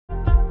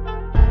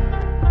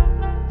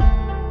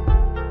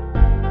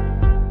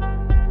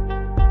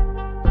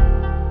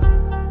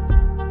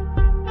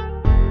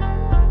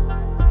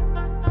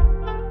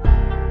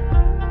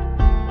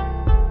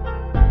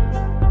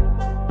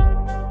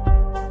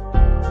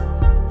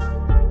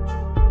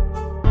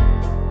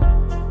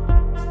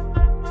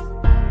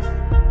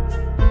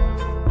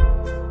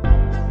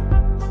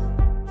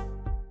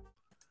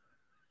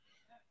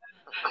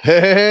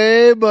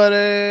Hey,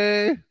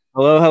 buddy.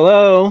 Hello,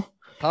 hello.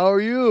 How are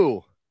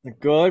you?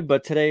 Good,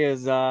 but today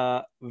is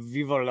Viva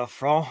la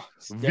France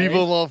Viva Day.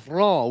 la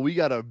France. We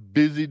got a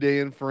busy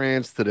day in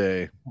France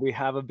today. We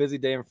have a busy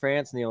day in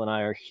France. Neil and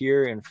I are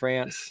here in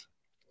France.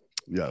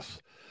 Yes.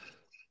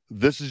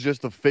 This is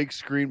just a fake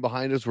screen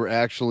behind us. We're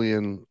actually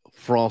in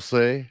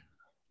Francais.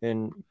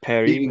 In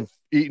Paris.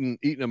 Eating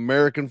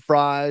American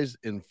fries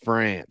in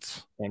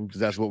France. And because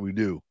that's what we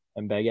do.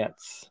 And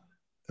baguettes.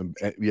 And,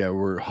 yeah,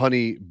 we're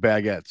honey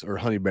baguettes or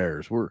honey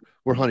bears. We're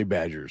honey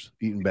badgers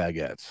eating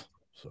baguettes.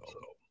 So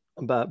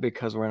but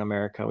because we're in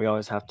America, we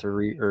always have to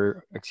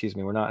we're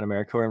not in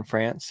America, we're in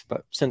France.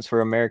 But since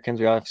we're Americans,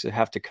 we always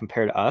have to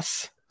compare to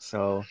us.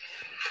 So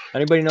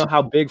anybody know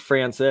how big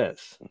France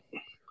is?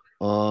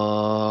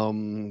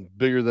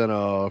 Bigger than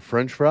a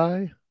French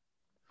fry?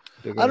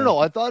 I don't know.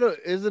 I thought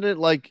isn't it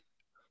like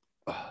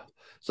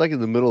it's like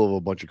in the middle of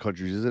a bunch of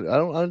countries, is it? I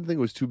don't think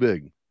it was too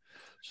big.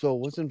 So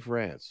what's in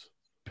France?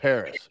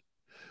 Paris.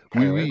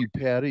 Oui,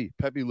 Paris.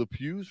 Pepe Le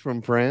Pew's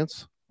from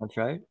France. That's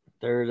right.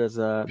 There it is.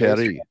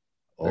 Paris.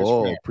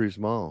 Oh, pretty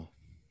small.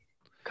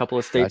 Couple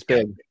of states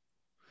big.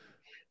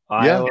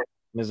 Iowa,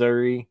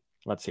 Missouri.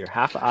 Let's see here.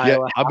 Half of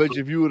Iowa. I bet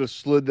you if you would have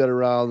slid that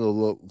around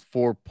the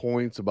 4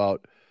 points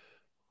about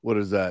what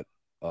is that?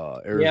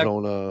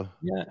 Arizona.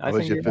 Yeah, I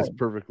bet you it fits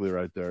perfectly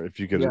right there. If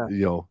you could,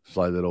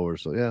 slide that over.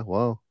 So yeah,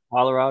 wow.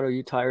 Colorado,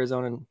 Utah,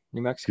 Arizona,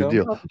 New Mexico.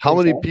 Good deal. How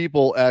many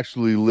people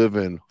actually live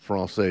in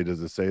Francais?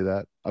 Does it say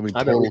that? I mean,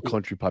 total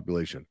country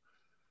population.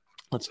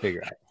 Let's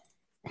figure out.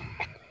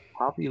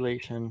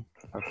 Population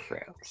of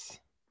France.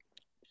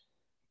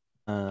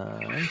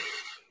 And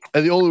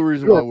the only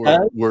reason why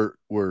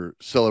we're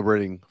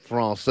celebrating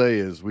Francais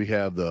is we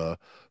have the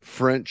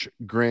French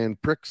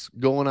Grand Prix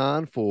going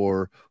on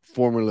for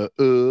Formula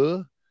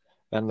E,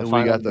 and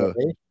we got the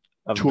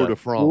Tour de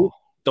France.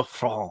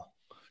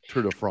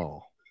 Tour de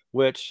France.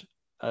 Which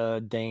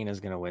Dane is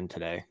going to win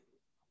today.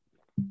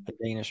 A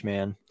Danish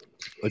man.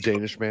 A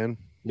Danish man?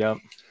 Yep.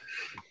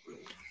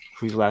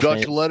 Whose last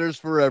Dutch name? Letters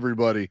for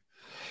everybody.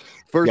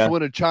 First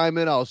one to chime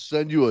in, I'll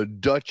send you a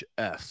Dutch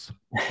S.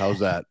 How's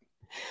that?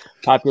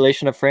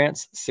 Population of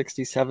France,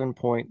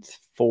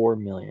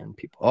 67.4 million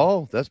people.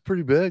 Oh, that's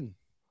pretty big.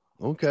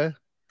 Okay.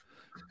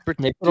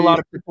 They put a lot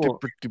of people.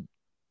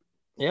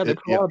 Yeah, they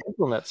put a lot of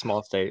people in that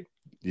small state.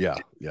 Yeah,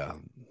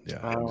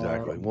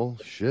 exactly. Well,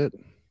 shit.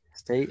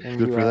 State and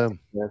good for them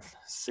with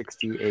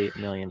 68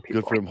 million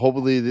people. Good for them.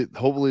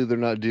 Hopefully they're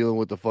not dealing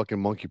with the fucking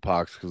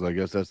monkeypox, because I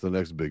guess that's the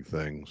next big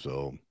thing.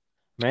 So,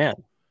 man,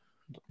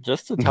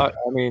 just to talk,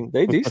 I mean,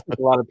 they do stick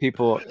a lot of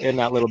people in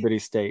that little bitty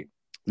state.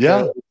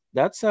 Yeah, so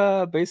that's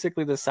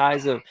basically the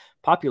size of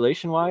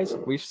population-wise.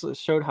 We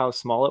showed how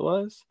small it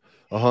was.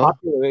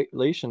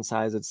 Population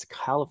size, it's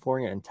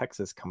California and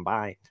Texas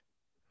combined.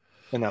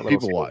 In that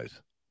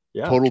people-wise,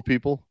 yeah, total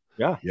people.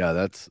 Yeah,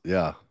 that's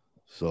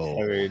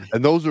So,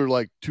 and those are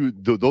like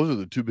those are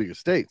the two biggest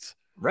states,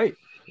 right?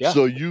 Yeah.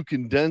 So you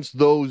condense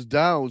those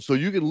down. So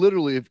you can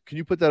literally, can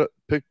you put that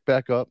pick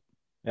back up?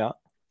 Yeah.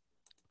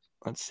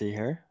 Let's see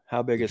here.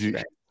 How big is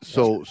it?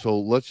 So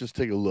let's just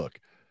take a look.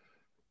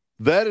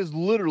 That is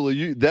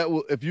literally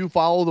if you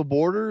follow the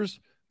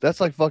borders,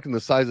 that's like fucking the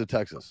size of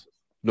Texas.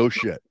 No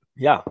shit.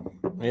 Yeah.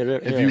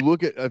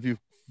 If you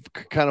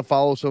kind of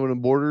follow some of the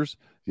borders,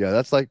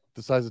 that's like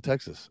the size of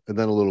Texas, and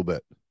then a little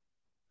bit.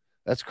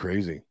 That's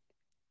crazy.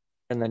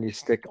 And then you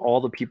stick all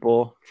the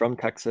people from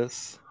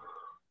Texas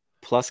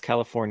plus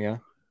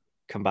California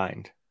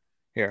combined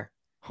here.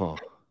 Huh.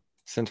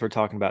 Since we're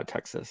talking about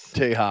Texas.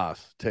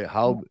 Tejas.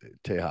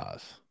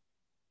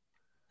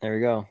 There we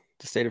go.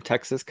 The state of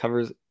Texas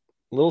covers a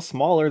little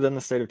smaller than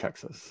the state of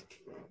Texas.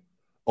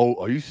 Oh,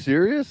 are you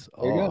serious?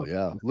 Oh,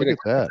 yeah. Look at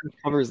that.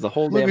 Covers the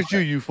whole Look at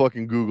you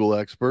fucking Google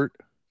expert.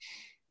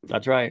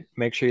 That's right.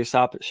 Make sure you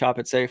shop at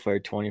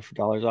Safeway.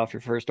 $20 off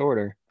your first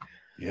order.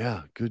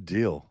 Yeah, good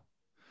deal.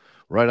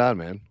 Right on,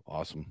 man.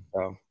 Awesome.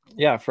 So,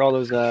 yeah, for all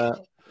those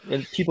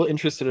people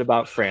interested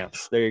about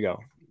France, there you go.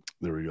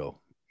 There we go.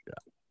 Yeah,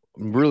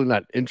 I'm really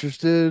not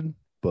interested,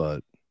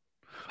 but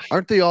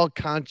aren't they all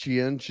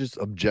conscientious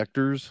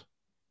objectors?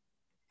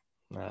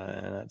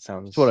 That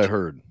sounds. That's what I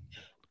heard.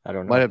 I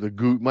don't know. Might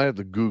have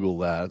to Google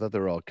that. I thought they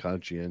were all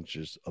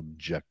conscientious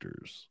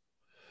objectors.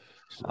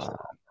 So.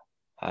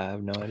 I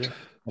have no idea.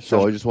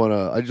 So I just want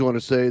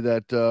to say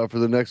that for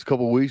the next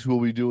couple of weeks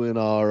we'll be doing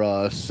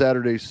our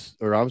Sunday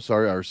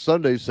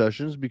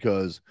sessions,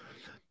 because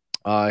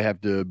I have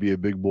to be a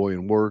big boy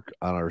and work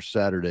on our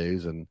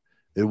Saturdays, and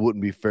it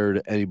wouldn't be fair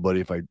to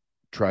anybody if I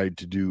tried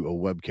to do a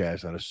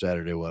webcast on a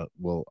Saturday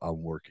while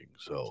I'm working.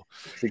 So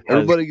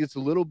everybody gets a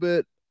little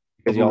bit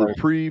of a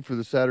reprieve for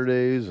the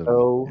Saturdays. And,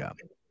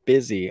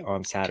 busy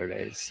on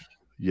Saturdays.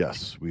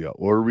 Yes, we are,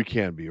 or we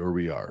can be, or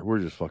we are. We're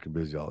just fucking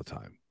busy all the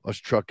time. Us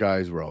truck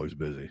guys, we're always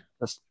busy.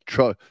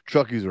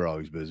 Truckies are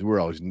always busy. We're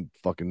always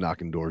fucking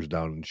knocking doors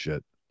down and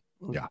shit.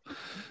 Yeah.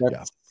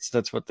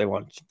 That's what they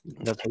want.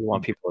 That's what you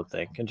want people to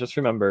think. And just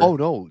remember. Oh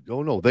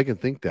no. They can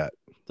think that.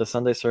 The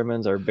Sunday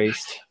sermons are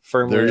based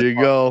firmly. There you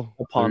go.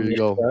 Upon the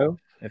show.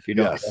 If you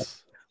don't.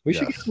 Yes. We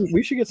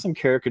should get some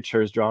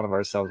caricatures drawn of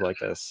ourselves like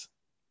this.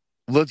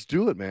 Let's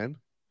do it, man.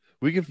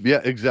 We can,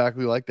 yeah,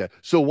 exactly like that.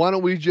 So why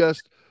don't we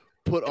just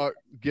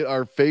get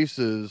our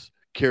faces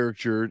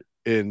caricatured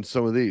in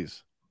some of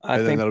these, I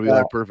and then think that'll be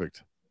like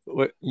perfect.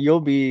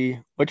 You'll be.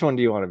 Which one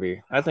do you want to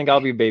be? I think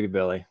I'll be Baby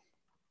Billy.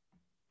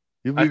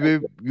 You'll be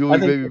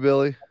Baby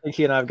Billy. I think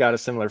he and I've got a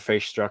similar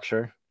face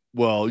structure.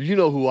 Well, you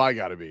know who I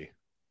got to be.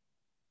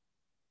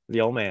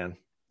 The old man.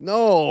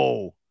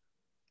 No.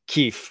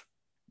 Keith.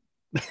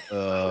 Is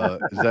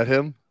that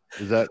him?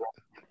 Is that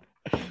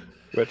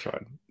which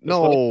one?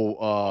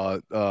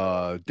 No,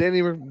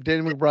 Danny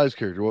McBride's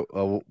character.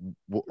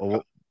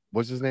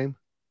 What's his name?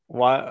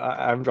 Why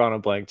I'm drawing a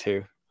blank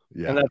too.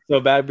 Yeah, and that's so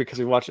bad because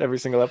we watched every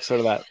single episode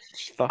of that.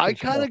 I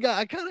kind of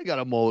got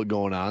a mullet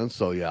going on,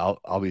 so yeah,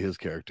 I'll be his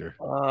character.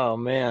 Oh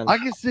man, I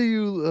can see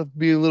you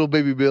being little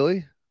baby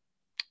Billy.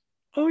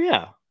 Oh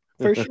yeah,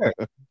 for sure.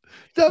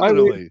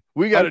 Definitely,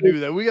 we got to do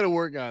that. We got to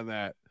work on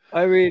that.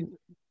 I mean,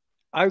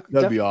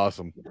 that'd be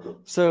awesome.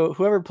 So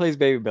whoever plays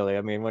Baby Billy,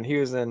 I mean, when he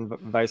was in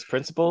Vice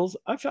Principals,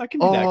 I can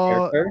be that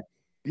character.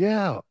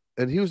 Yeah,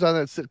 and he was on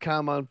that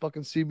sitcom on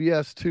fucking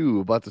CBS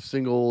too about the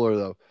single or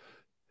the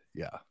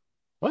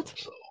What?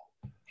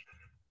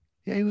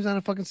 Yeah, he was on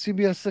a fucking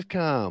CBS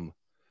sitcom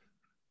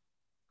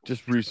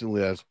just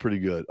recently. That's pretty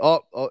good.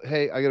 Oh,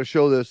 hey, I gotta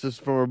show this. This is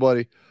from our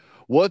buddy.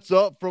 What's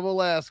up from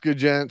Alaska,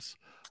 gents?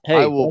 Hey,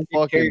 I will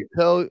fucking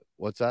tell you.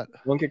 What's that?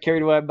 Don't get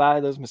carried away by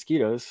those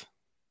mosquitoes.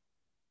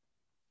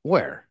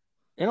 Where?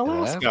 In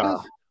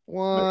Alaska.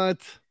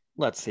 What?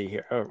 Let's see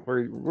here.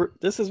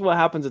 This is what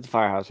happens at the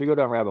firehouse. We go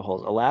down rabbit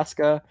holes.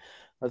 Alaska.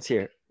 Let's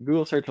hear.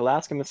 Google search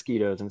Alaska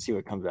mosquitoes and see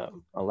what comes up.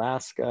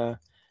 Alaska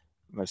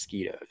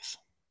mosquitoes.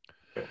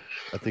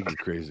 I think you're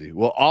crazy.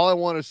 Well, all I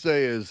want to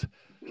say is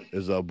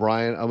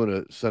Brian, I'm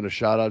going to send a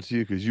shout out to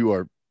you because you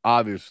are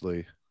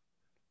obviously.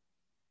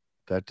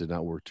 That did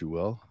not work too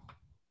well.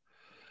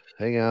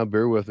 Hang on,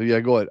 bear with me.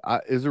 Yeah, go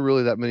ahead. Is there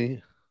really that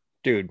many?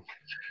 Dude,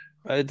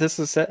 this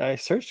is I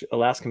searched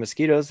Alaska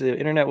mosquitoes. The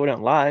internet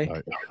wouldn't lie.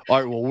 All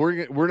right. Well,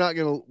 we're not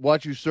going to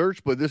watch you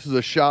search, but this is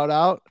a shout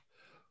out.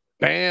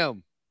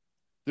 Bam.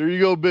 There you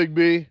go, Big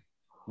B.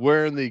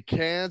 Wearing the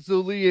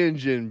Cancel the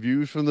Engine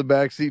Views from the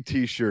Backseat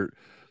t-shirt.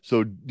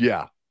 So,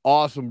 yeah.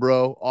 Awesome,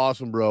 bro.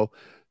 Awesome, bro.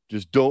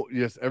 Just don't.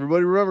 Yes,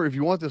 everybody remember, if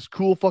you want this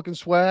cool fucking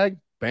swag,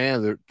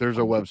 bam, there's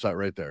our website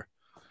right there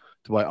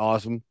to buy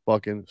awesome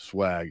fucking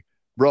swag.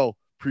 Bro,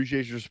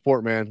 appreciate your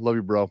support, man. Love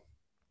you, bro.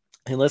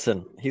 Hey,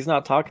 listen, he's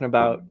not talking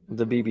about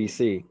the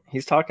BBC.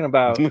 He's talking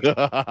about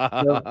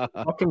the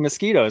fucking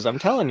mosquitoes. I'm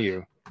telling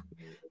you.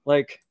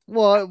 Like,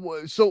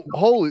 well, so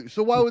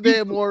why would they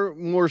have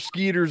more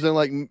skeeters than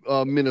like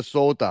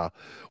Minnesota,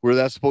 where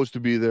that's supposed to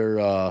be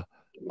their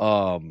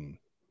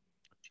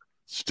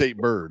state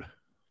bird?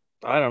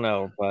 I don't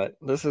know, but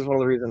this is one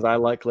of the reasons I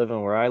like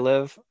living where I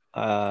live.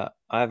 I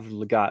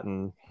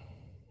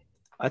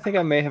think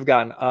I may have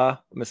gotten a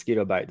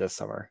mosquito bite this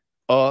summer.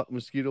 A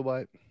mosquito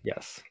bite?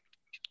 Yes.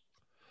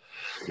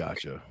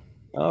 Gotcha.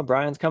 Oh,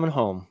 Brian's coming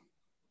home.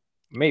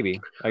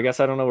 Maybe. I guess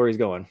I don't know where he's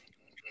going.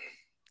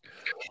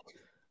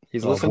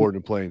 He's board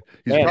and plane.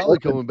 He's probably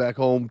coming back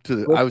home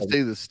to I would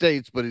say the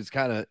States, but he's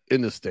kind of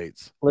in the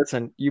States.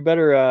 Listen, you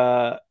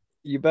better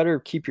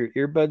keep your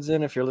earbuds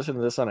in if you're listening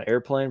to this on an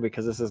airplane,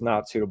 because this is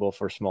not suitable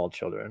for small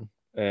children.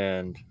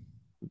 And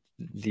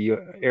the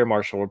air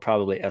marshal will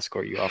probably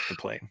escort you off the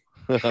plane.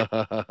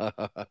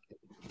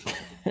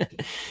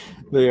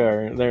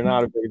 They're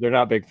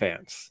not big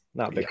fans.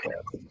 Not big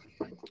fans.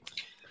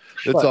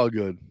 It's all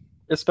good.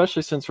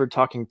 Especially since we're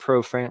talking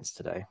pro France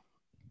today.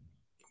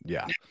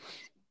 Yeah.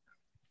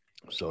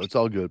 So it's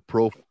all good.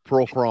 Pro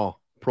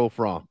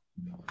France.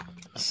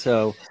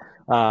 So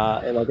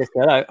and like I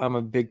said, I'm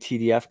a big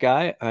TDF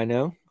guy. I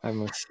know.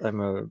 I'm a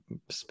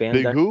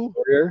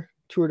spandex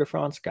Tour de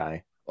France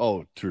guy.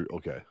 Oh, true.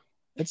 Okay.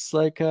 It's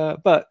like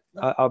but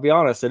I'll be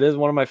honest, it is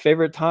one of my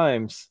favorite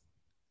times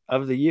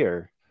of the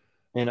year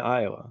in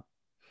Iowa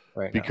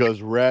right now. Because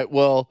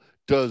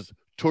does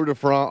Tour de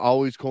France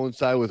always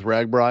coincide with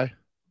Ragbri?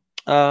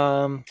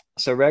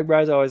 So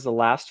Ragbri is always the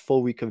last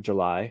full week of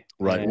July,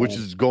 right? Which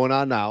is going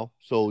on now.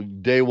 So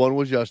day 1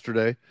 was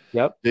yesterday.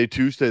 Yep. Day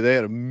 2, they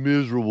had a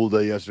miserable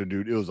day yesterday,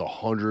 dude. It was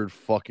 100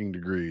 fucking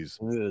degrees.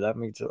 Ooh, that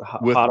makes it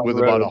hot with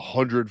about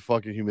 100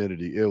 fucking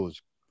humidity. It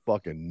was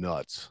fucking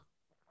nuts.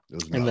 It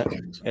was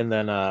nuts. And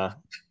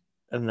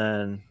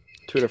then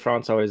Tour de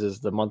France always is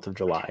the month of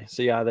July.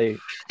 So yeah,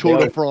 Tour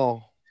de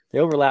France. They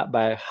overlap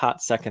by a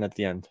hot second at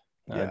the end,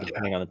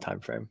 depending on the time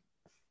frame.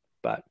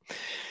 But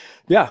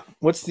yeah,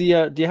 what's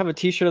the? Do you have a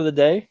T-shirt of the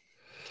day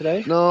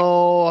today?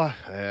 No,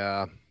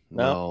 yeah,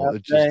 no.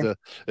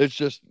 It's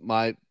just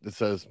it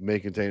says may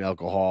contain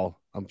alcohol.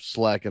 I'm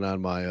slacking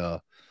on my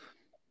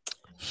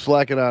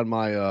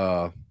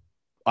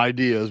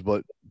ideas,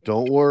 but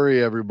don't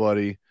worry,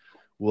 everybody.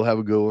 We'll have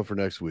a good one for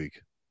next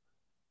week.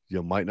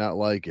 You might not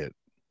like it,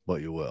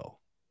 but you will.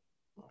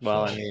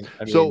 Well,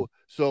 so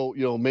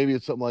maybe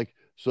it's something like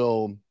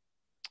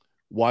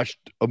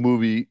watched a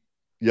movie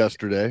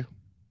yesterday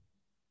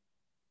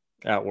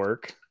at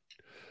work.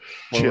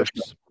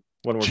 Chips.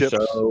 when we're Chips.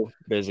 so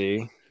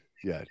busy.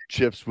 Yeah,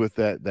 Chips with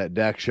that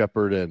Dak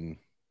Shepard and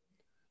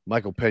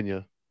Michael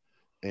Pena.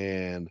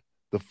 And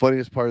the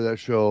funniest part of that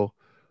show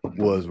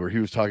was where he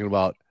was talking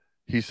about,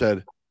 he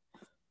said,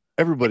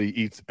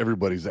 everybody eats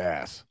everybody's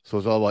ass. So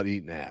it's all about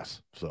eating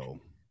ass. So,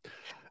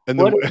 and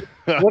What the,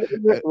 what is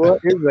it?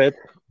 What is it?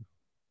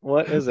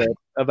 What is it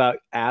about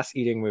ass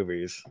eating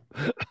movies?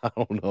 I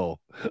don't know.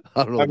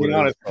 I don't know I mean,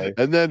 what it is. honestly,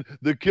 And then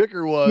the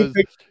kicker was,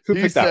 who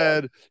he picked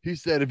that one?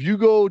 said, if you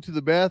go to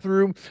the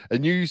bathroom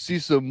and you see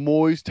some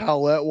moist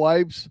towelette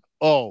wipes,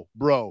 oh,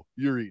 bro,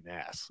 you're eating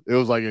ass. It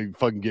was like a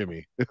fucking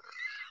gimme.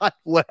 I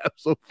laughed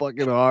so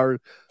fucking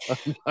hard.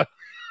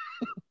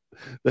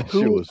 That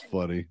shit was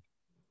funny.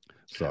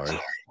 Sorry.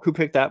 Who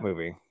picked that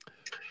movie?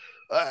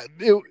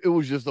 It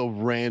was just a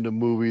random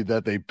movie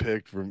that they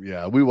picked from.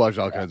 Yeah, we watch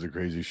all kinds of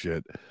crazy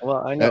shit.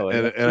 Well, I know,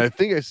 and I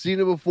think I've seen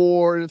it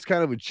before, and it's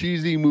kind of a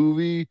cheesy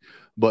movie.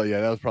 But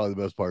yeah, that was probably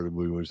the best part of the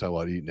movie when we talk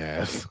about eating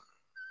ass.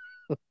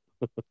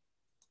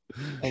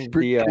 and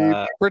pretty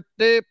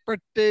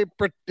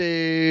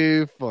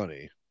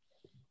funny.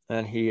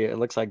 And it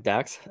looks like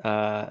Dax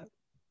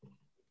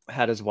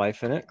had his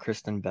wife in it,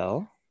 Kristen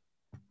Bell.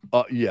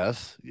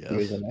 Yes.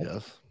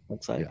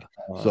 Looks like.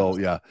 Yeah. So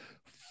yeah,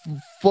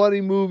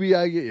 funny movie.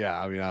 I get.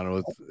 Yeah, I mean, I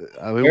don't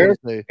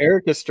know.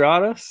 Eric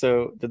Estrada.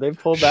 So did they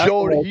pull back?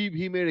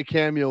 He made a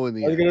cameo in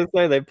the. I was gonna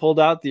say they pulled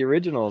out the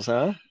originals,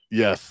 huh?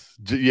 Yes.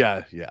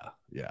 Yeah.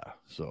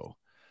 So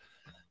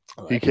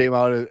he came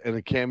out in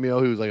a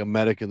cameo. He was like a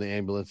medic in the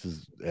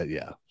ambulances.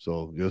 Yeah.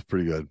 So it was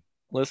pretty good.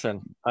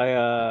 Listen, I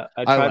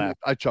laughed.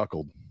 I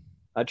chuckled.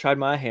 I tried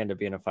my hand at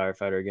being a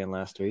firefighter again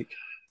last week.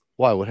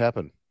 Why? What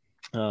happened?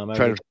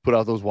 Trying to put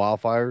out those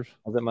wildfires?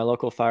 I was at my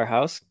local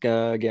firehouse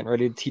getting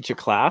ready to teach a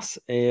class,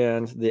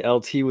 and the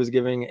LT was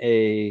giving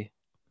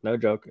no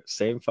joke,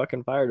 same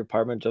fucking fire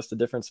department, just a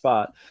different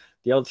spot.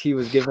 The LT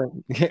was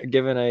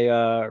given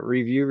a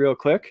review real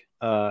quick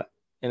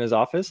in his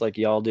office, like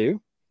y'all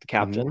do. The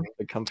captain,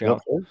 the company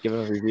officer, give him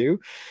a review.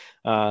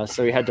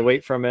 So he had to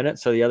wait for a minute.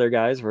 So the other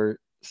guys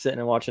were sitting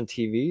and watching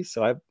TV.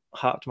 So I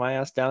hopped my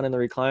ass down in the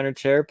recliner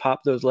chair,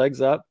 popped those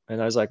legs up,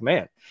 and I was like,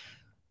 man,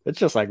 it's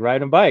just like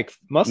riding a bike.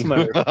 Muscle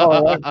memory.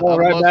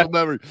 Muscle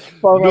memory.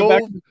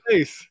 Back to the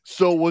face.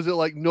 So was it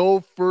like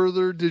no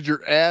further did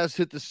your ass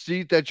hit the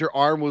seat that your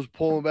arm was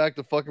pulling back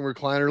the fucking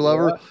recliner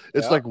lever?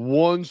 It's like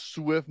one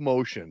swift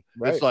motion.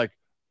 Right. It's like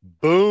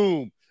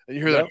boom. And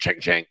you hear that chink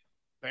chink.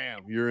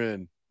 Bam, you're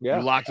in. Yeah.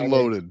 You're locked and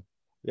loaded.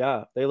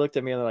 Yeah. They looked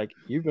at me and they're like,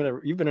 you've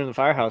been in the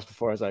firehouse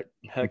before. I was like,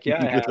 heck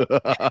yeah,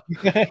 I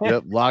have.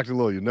 Yep, locked and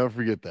loaded. You'll never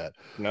forget that.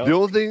 No.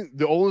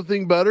 The only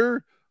thing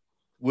better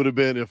would have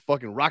been if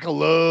fucking Rock of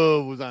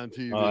Love was on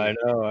TV.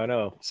 Oh, I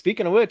know.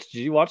 Speaking of which, did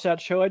you watch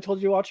that show I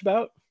told you to watch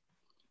about?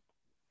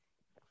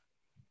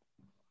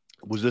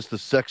 Was this the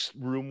sex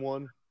room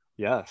one?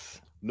 Yes.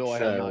 No, I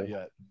have not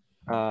yet.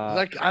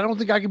 I don't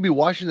think I can be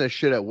watching that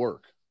shit at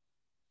work.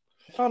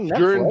 It's on Netflix.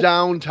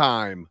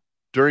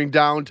 During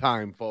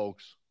downtime,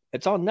 folks.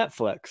 It's on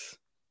Netflix.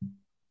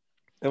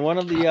 And one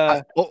of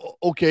the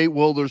okay,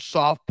 well, there's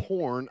soft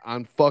porn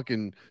on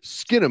fucking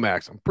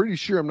Skinamax. I'm pretty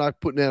sure I'm not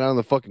putting that on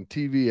the fucking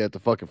TV at the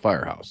fucking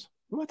firehouse.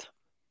 What?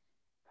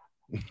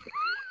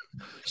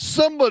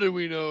 Somebody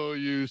we know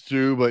used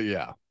to, but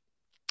yeah.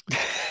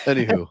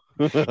 Anywho,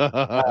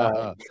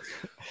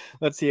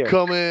 let's hear.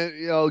 Come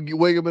in,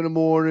 wake up in the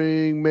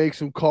morning, make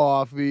some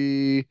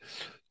coffee,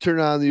 turn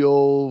on the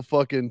old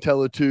fucking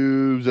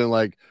teletubes, and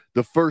like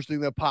the first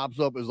thing that pops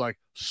up is like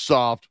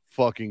soft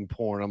fucking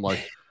porn. I'm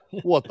like,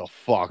 what the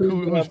fuck?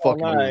 Who's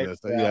fucking doing this?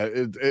 Yeah,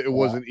 it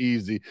wasn't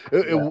easy.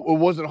 It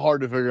wasn't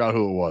hard to figure out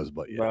who it was,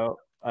 but yeah.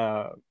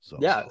 Well,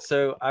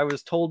 so I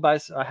was told I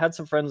had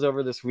some friends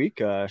over this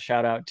week.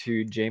 Shout out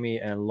to Jamie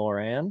and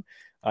Lauren.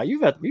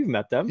 You've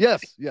met them.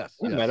 Yes. Met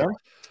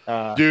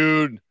them.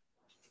 Dude,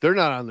 they're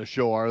not on the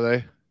show, are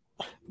they?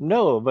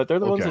 No, but they're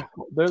the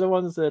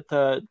ones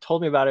that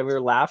told me about it. We were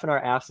laughing our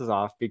asses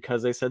off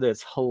because they said that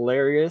it's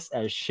hilarious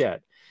as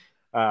shit.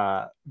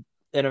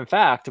 And in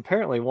fact,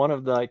 apparently one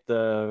of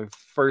the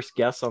first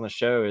guests on the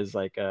show is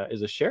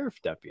a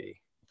sheriff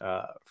deputy.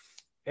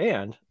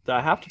 And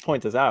I have to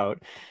point this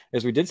out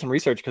is we did some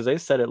research because they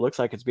said it looks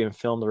like it's being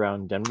filmed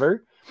around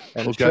Denver,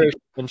 and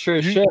sure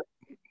as shit,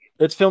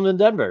 it's filmed in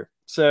Denver.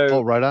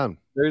 So right on.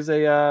 There's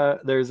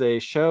a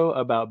show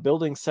about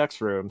building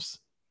sex rooms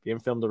being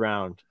filmed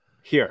around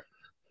here.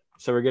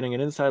 So we're getting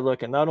an inside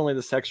look at not only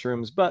the sex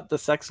rooms but the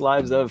sex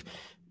lives of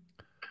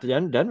the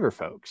Denver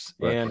folks,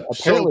 right. And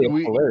apparently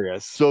it's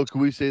hilarious. So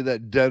can we say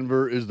that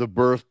Denver is the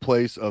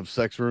birthplace of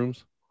sex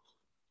rooms?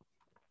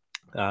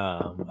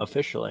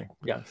 Officially,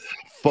 yes.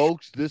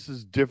 Folks, this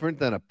is different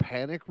than a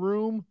panic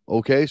room.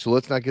 Okay, so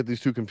let's not get these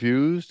two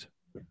confused.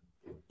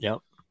 Yep.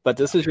 But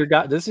this is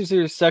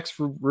your sex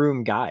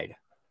room guide.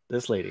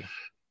 This lady.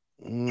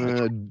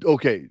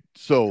 Okay,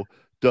 so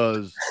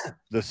does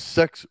the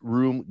sex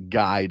room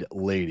guide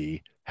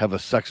lady have a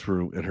sex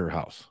room in her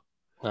house?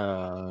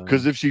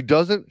 Because if she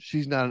doesn't,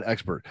 she's not an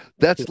expert.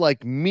 That's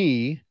like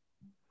me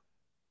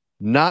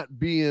not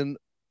being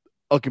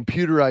a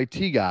computer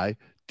IT guy,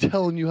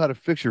 telling you how to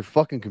fix your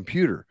fucking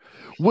computer,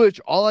 which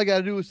all I got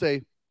to do is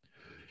say,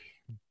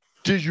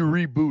 did you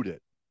reboot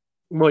it?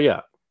 Well,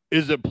 yeah.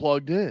 Is it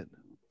plugged in?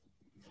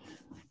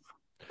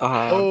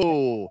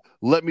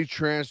 Let me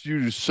transfer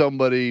you to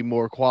somebody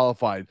more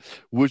qualified,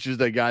 which is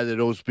the guy that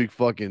don't speak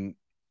fucking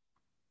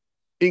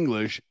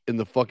English in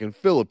the fucking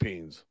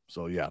Philippines.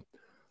 So yeah,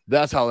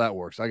 that's how that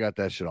works. I got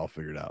that shit all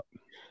figured out.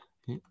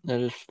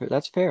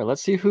 That's fair.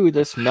 Let's see who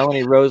this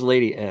Melanie Rose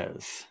lady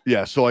is.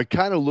 Yeah, so I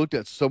kind of looked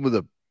at some of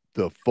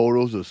the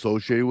photos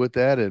associated with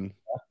that, and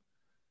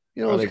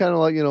it's kind of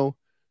like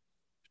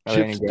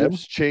chips,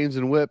 dips, chains,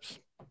 and whips.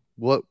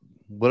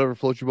 Whatever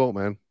floats your boat,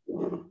 man.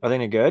 Are they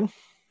any good?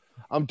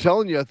 I'm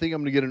telling you, I think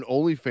I'm gonna get an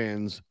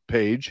OnlyFans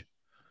page.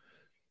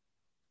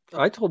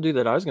 I told you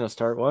that I was gonna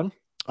start one.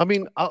 I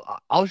mean,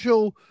 I'll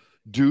show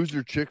dudes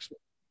or chicks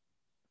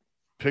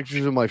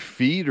pictures of my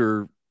feet,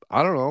 or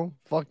I don't know,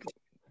 fuck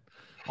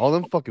all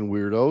them fucking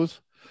weirdos.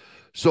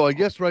 So I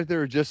guess right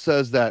there it just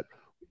says that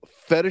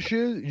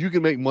fetishes, you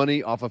can make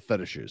money off of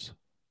fetishes.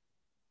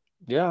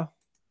 Yeah.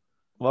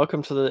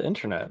 Welcome to the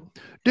internet.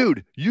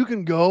 Dude, you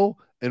can go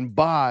and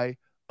buy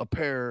a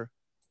pair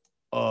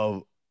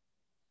of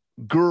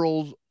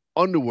girls'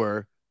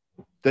 underwear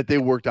that they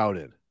worked out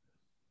in.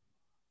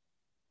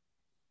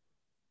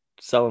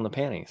 Selling the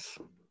panties.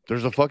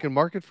 There's a fucking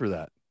market for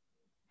that.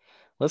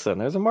 Listen,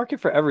 there's a market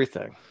for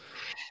everything.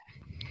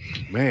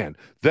 Man,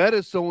 that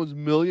is someone's $1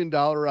 million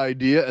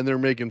idea, and they're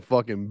making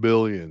fucking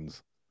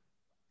billions.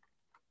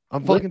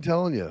 I'm fucking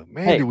telling you,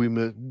 man. Hey,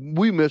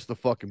 we missed the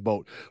fucking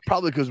boat.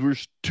 Probably because we're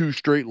too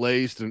straight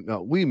laced, and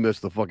no, we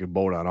missed the fucking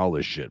boat on all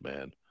this shit,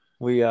 man.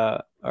 We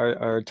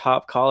our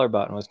top caller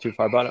button was too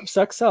far bottom.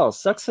 Sex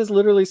sells. Sex has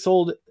literally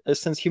sold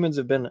since humans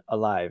have been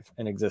alive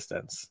in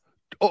existence.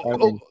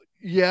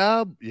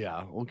 Yeah,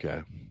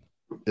 okay.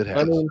 It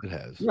has. It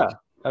has. Yeah,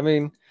 I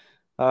mean,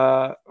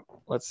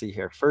 let's see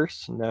here.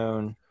 First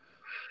known.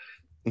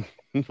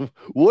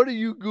 What are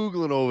you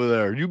Googling over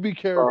there? You be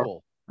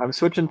careful. I'm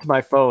switching to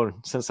my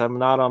phone since I'm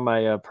not on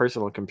my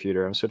personal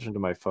computer. I'm switching to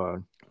my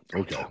phone.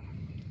 Okay.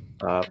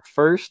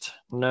 First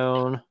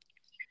known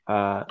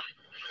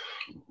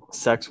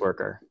sex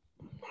worker.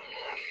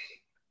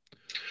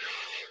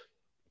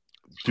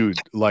 Dude,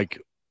 like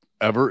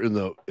ever in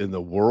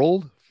the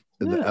world?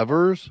 In the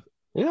evers?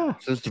 Yeah.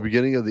 Since the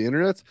beginning of the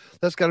internet?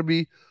 That's got to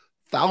be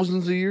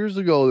thousands of years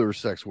ago there were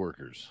sex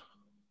workers.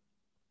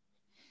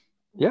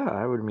 Yeah,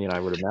 I would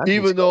imagine.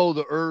 Even though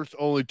the Earth's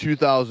only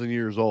 2,000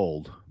 years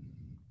old.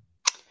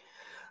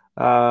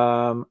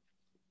 So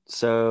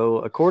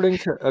according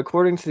to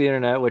the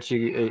internet, which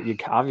you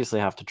obviously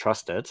have to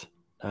trust it.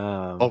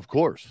 Of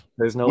course.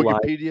 There's no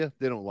Wikipedia. lies.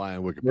 They don't lie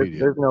on Wikipedia.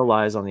 There's no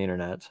lies on the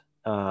internet.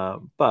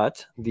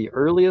 But the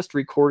earliest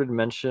recorded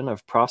mention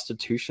of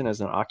prostitution as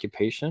an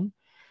occupation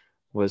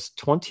was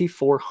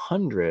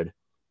 2400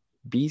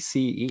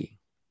 BCE.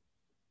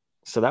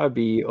 So that would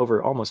be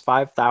over almost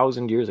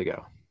 5,000 years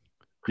ago.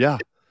 Yeah,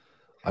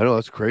 I know.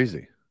 That's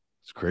crazy.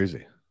 It's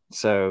crazy.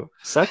 So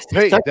sex.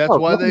 Hey, that's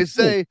why they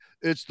say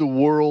it's the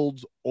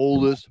world's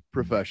oldest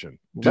profession.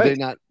 Do they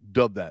not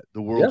dub that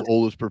the world's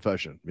oldest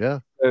profession? Yeah.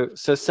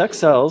 So sex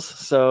sells.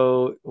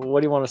 So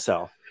what do you want to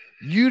sell?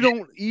 You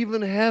don't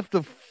even have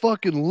to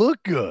fucking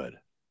look good.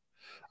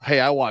 Hey,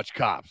 I watch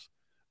Cops,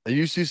 and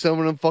you see some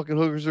of them fucking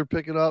hookers they're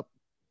picking up.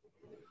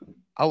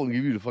 I wouldn't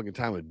give you the fucking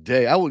time of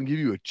day. I wouldn't give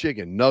you a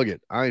chicken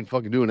nugget. I ain't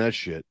fucking doing that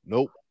shit.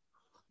 Nope.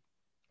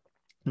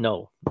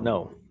 No,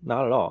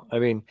 not at all. I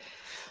mean,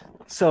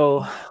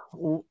 so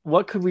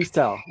what could we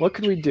sell? What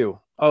could we do?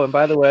 Oh, and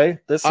by the way,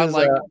 this is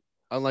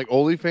unlike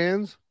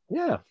OnlyFans.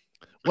 Yeah.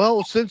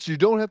 Well, since you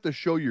don't have to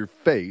show your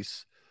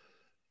face,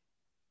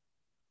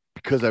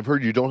 because I've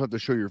heard you don't have to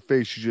show your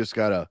face, you just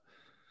gotta.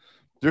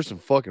 There's some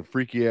fucking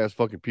freaky ass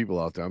fucking people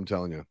out there. I'm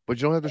telling you, but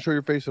you don't have to show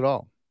your face at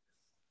all.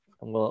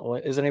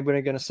 Well, is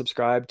anybody going to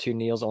subscribe to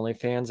Neil's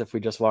OnlyFans if we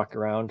just walk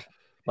around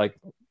like?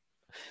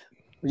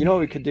 You know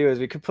what we could do is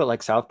we could put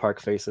like South Park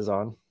faces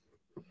on.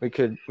 We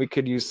could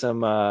use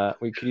some.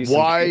 We could use.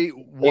 Why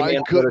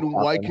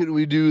couldn't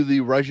we do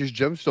the Righteous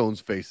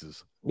Gemstones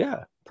faces?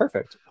 Yeah,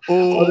 perfect.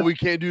 Oh, we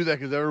can't do that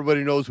because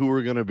everybody knows who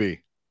we're gonna be.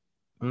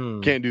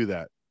 Can't do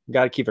that.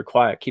 Got to keep it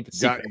quiet. Keep it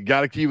secret.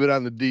 Got to keep it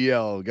on the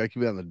DL. Got to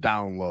keep it on the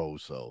down low.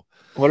 So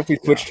what if we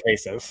switched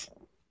faces?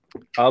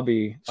 I'll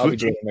be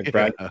doing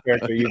McBride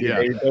character. You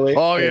Billy.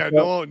 Oh yeah,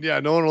 no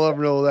one will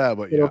ever know that.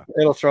 But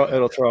it'll throw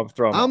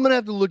them. I'm gonna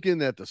have to look in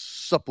that to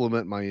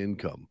supplement my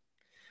income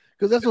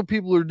because that's what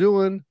people are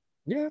doing.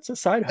 Yeah, it's a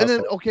side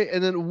hustle.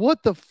 And then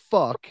what the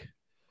fuck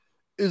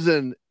is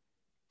an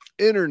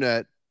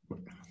internet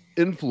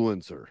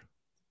influencer?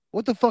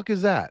 What the fuck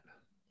is that?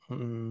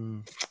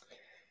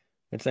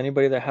 It's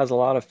anybody that has a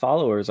lot of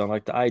followers on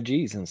like the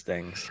IGs and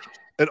things.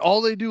 And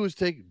all they do is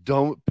take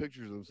dumb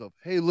pictures of themselves.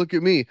 Hey, look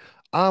at me.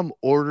 I'm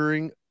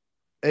ordering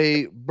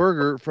a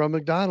burger from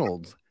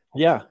McDonald's.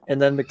 Yeah. And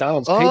then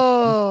McDonald's paid them.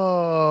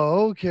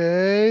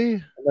 Okay.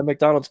 And then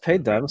McDonald's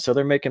paid them. So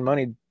they're making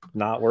money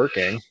not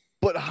working.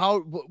 But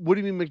what do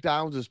you mean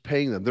McDonald's is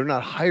paying them? They're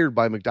not hired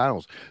by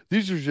McDonald's.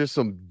 These are just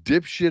some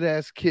dipshit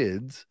ass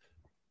kids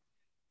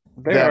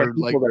There that are are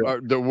like people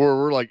that that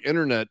we're like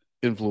internet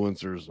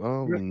influencers.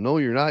 Oh no,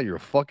 you're not. You're a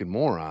fucking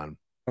moron.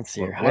 let's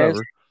see But your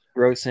highest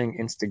whatever. grossing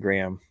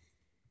Instagram.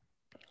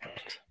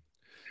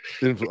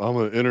 I'm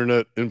an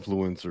internet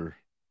influencer.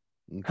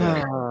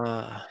 Okay.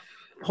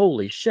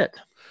 Holy shit.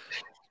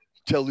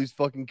 Tell these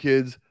fucking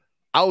kids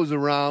I was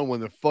around when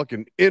the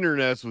fucking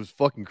internet was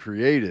fucking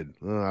created.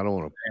 I don't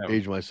want to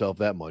age myself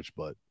that much,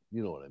 but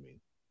you know what I mean.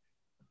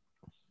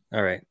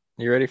 All right.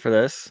 You ready for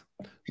this?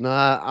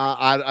 Nah,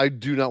 I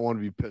do not want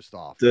to be pissed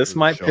off. This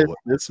might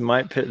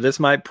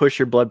push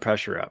your blood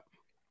pressure up.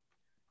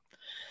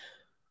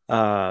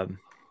 Do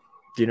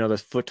you know the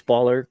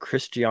footballer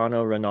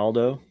Cristiano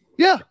Ronaldo?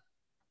 Yeah.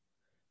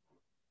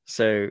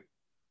 So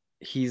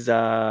he's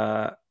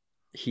on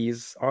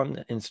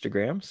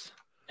Instagrams,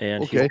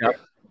 and okay.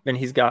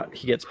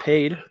 he gets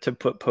paid to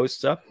put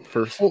posts up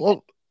for.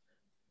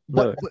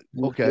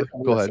 Okay,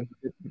 go ahead.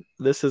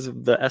 This is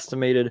the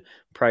estimated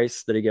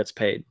price that he gets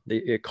paid.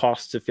 It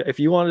costs if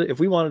we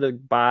wanted to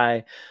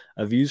buy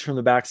a views from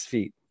the back's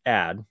feet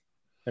ad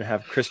and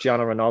have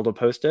Cristiano Ronaldo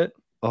post it.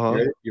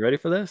 You ready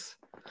for this?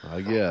 I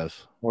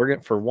guess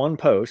for one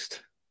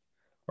post,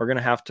 we're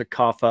gonna have to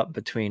cough up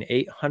between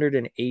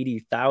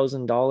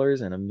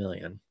 $880,000 and $1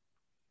 million.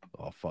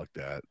 Oh, fuck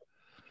that.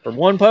 For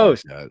one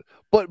post.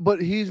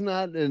 But he's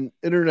not an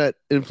internet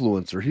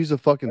influencer. He's a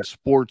fucking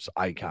sports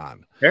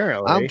icon.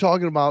 Apparently. I'm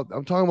talking about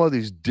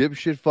these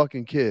dipshit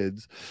fucking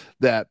kids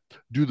that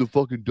do the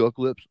fucking duck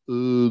lips.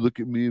 Look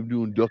at me, I'm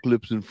doing duck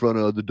lips in front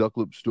of the duck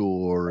lip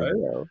store.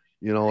 And,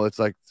 you know, it's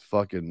like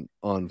fucking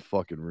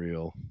unfucking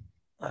real.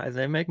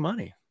 They make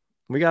money.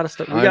 We gotta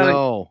start. I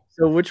know.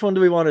 So which one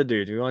do we want to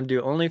do? Do we want to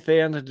do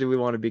OnlyFans, or do we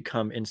want to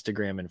become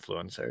Instagram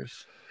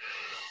influencers?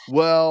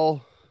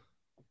 Well,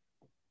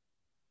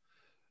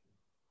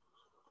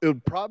 it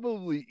would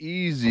probably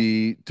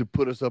easy to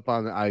put us up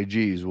on the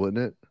IGs,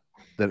 wouldn't it?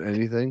 Than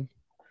anything.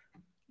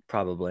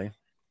 Probably.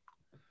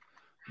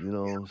 You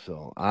know,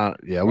 so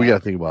yeah, we got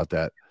to think about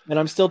that. And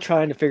I'm still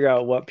trying to figure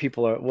out what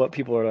people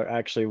are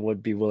actually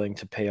would be willing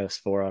to pay us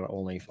for on the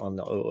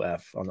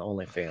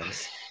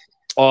OnlyFans.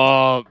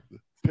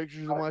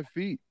 Pictures of my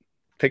feet.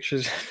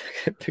 Pictures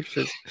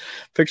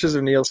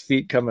of Neil's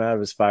feet coming out of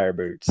his fire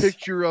boots.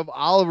 Picture of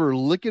Oliver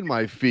licking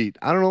my feet.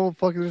 I don't know,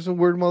 fucking there's some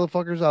weird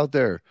motherfuckers out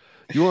there.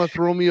 You want to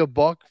throw me a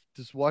buck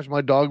to watch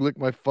my dog lick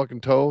my fucking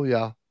toe?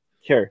 Yeah.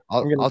 Here.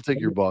 I'll take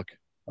your buck.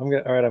 I'm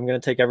gonna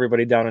take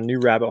everybody down a new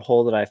rabbit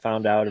hole that I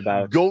found out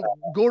about. Go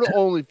to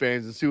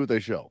OnlyFans and see what they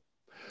show.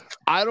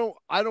 I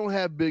don't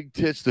have big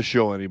tits to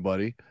show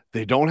anybody.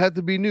 They don't have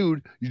to be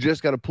nude. You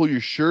just got to pull your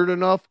shirt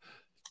enough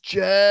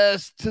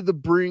just to the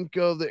brink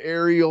of the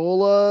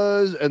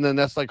areolas, and then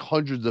that's like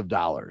hundreds of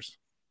dollars.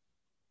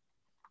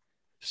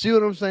 See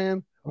what I'm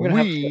saying?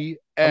 We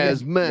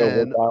as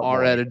men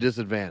are at a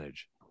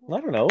disadvantage. I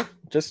don't know.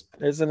 Just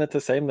isn't it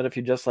the same that if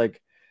you just like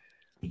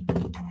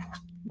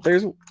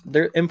there's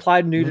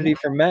implied nudity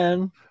for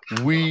men?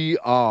 We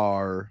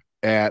are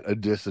at a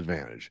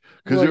disadvantage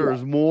because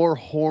there's more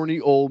horny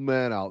old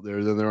men out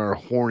there than there are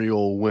horny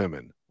old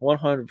women.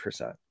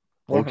 100%.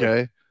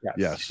 Okay. Yes.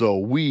 Yeah. So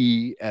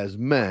we as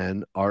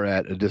men are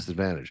at a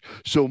disadvantage.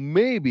 So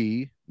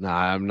maybe,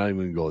 I'm not even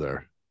gonna go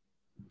there.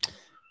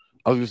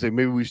 I was gonna say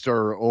maybe we start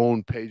our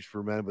own page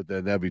for men, but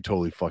then that'd be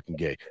totally fucking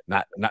gay.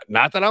 Not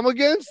that I'm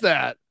against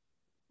that.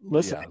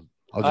 Listen, yeah,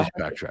 I'll just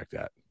backtrack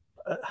that.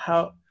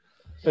 How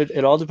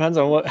it all depends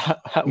on what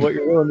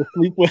you're willing to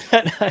sleep with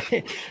at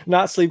night.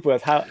 Not sleep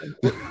with. How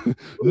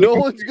no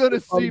one's gonna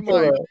see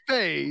my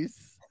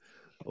face.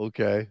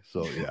 Okay,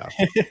 so yeah.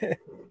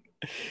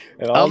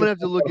 I'm gonna have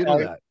to look into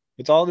that.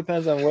 It all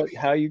depends on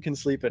how you can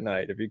sleep at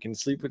night. If you can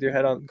sleep with your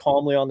head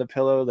calmly on the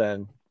pillow,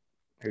 then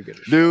you're good.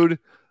 Dude,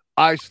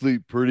 I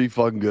sleep pretty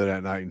fucking good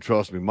at night, and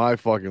trust me, my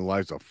fucking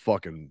life's a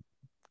fucking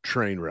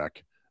train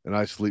wreck, and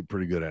I sleep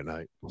pretty good at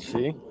night.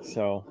 See,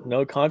 so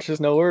no conscience,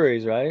 no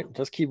worries, right?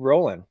 Just keep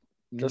rolling.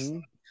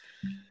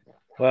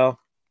 Well,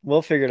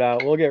 we'll figure it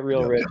out. We'll get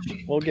real rich.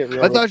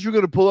 I thought you were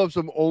gonna pull up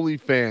some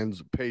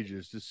OnlyFans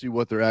pages to see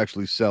what they're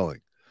actually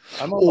selling.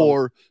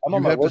 Or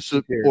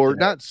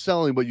not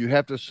selling, but you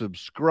have to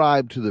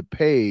subscribe to the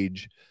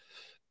page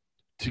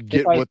to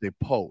get what they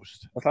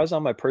post. If I was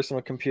on my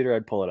personal computer,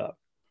 I'd pull it up.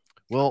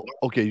 Well,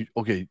 okay.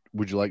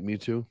 Would you like me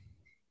to?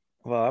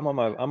 Well, I'm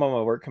on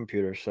my work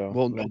computer, so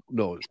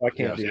no, I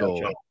can't do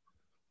that.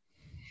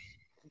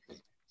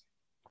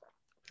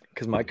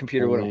 Because my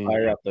computer wouldn't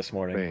fire up this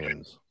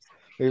morning.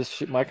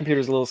 My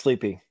computer's a little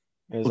sleepy.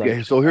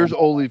 Okay, so here's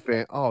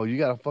OnlyFans. Oh, you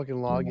gotta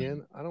fucking log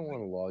in. I don't want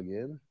to log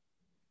in.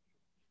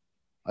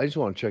 I just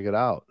want to check it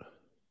out.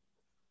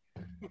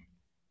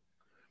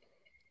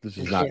 This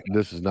is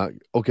not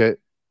okay.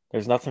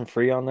 There's nothing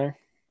free on there.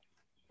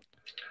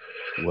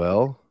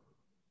 Well,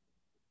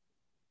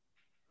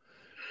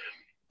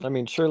 I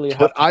mean, surely.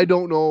 But I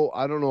don't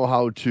know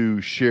how to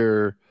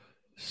share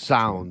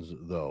sounds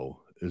though.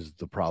 Is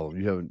the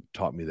problem. You haven't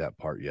taught me that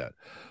part yet.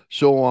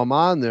 So I'm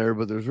on there,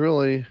 but let's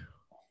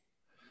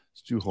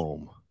do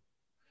home.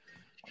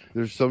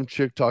 There's some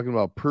chick talking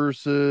about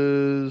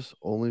purses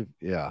only.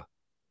 Yeah.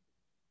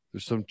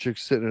 There's some chick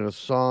sitting in a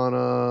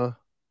sauna.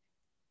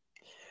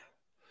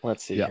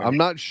 Let's see Yeah, here. I'm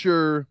not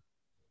sure.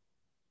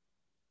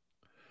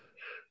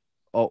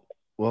 Oh,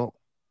 well.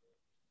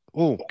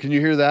 Oh, can you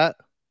hear that?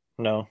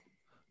 No.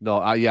 No,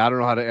 I don't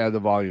know how to add the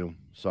volume.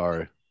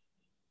 Sorry.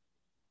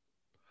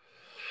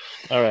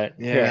 All right.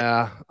 Here.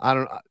 Yeah, I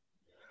don't.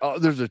 Oh,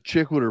 there's a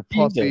chick with her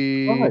Jesus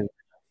puppy. Christ.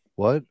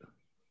 What?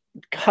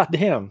 God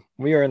damn.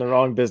 We are in the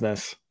wrong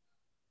business.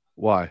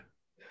 Why?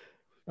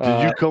 Did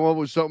Uh, you come up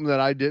with something that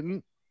I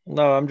didn't?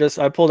 no,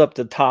 I pulled up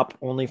the top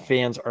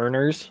OnlyFans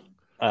earners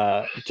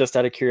just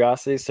out of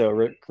curiosity. So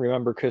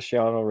remember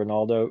Cristiano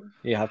Ronaldo,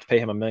 you have to pay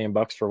him $1 million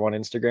for one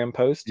Instagram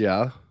post.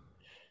 Yeah.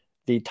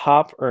 The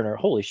top earner,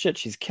 holy shit,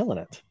 she's killing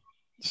it.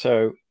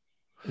 So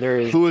there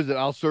is Who is it?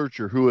 I'll search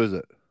her. Who is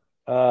it?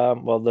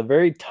 well, the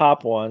very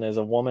top one is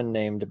a woman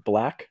named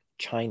Black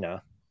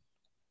China.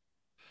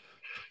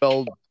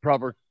 Spelled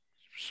proper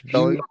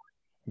spelling.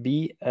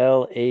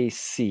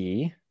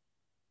 BLAC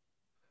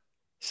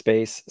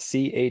space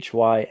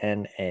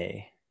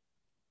CHYNA.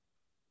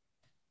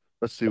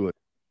 Let's see what.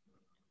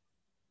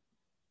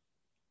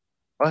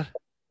 What?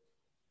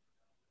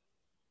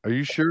 Are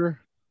you sure?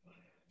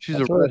 She's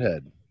That's a what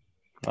redhead.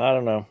 I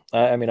don't know.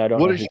 I mean, I don't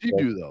What know does who she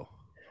do though?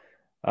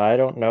 I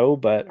don't know,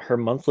 but her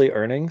monthly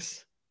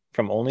earnings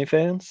from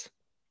OnlyFans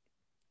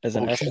is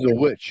an Oh, she's a estimated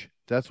witch.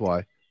 That's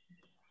why.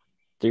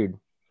 dude.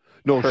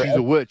 No, Her she's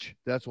a witch.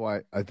 That's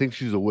why. I think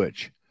she's a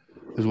witch,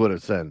 is what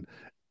it said.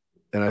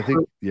 And I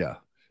think, yeah.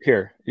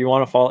 here, you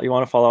want to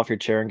fall off your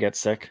chair and get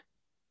sick?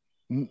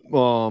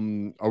 Are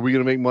we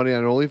gonna make money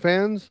on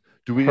OnlyFans?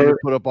 Do we need to Her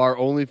put up our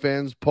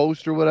OnlyFans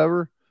post or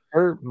whatever?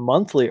 her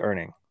monthly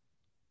earning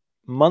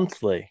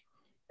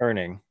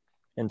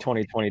in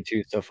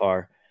 2022 so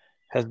far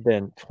has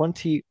been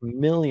 $20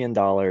 million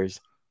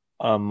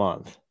a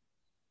month.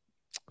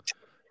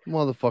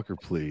 Motherfucker,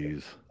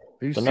 please.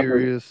 Are you The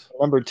serious?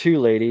 number two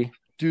lady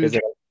Dude,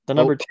 the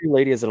number two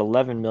lady is at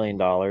 $11 million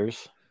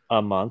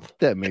a month.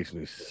 that makes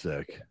me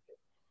sick.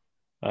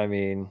 I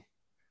mean,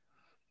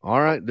 All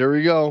right, there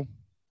we go.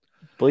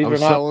 believe it or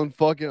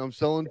not, I'm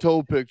selling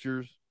toe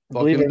pictures.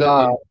 believe it Fucking or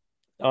done. not,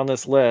 on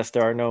this list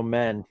there are no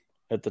men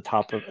at the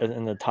top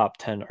in the top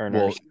 10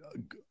 earners.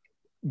 Well,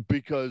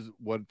 because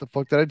what the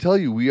fuck did I tell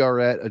you? We are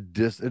at a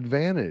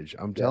disadvantage.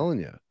 I'm telling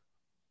you.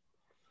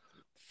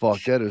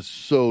 Fuck, that is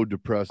so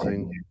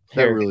depressing.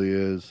 That Here, really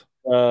is.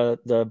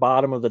 the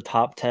bottom of the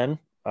top 10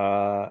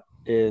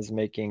 is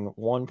making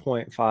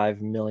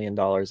 $1.5 million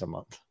a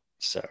month.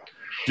 So,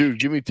 Dude,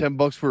 give me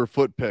 $10 for a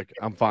foot pick.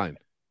 I'm fine.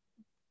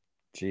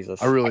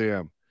 Jesus. I really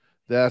am.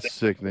 That's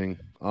sickening.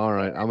 All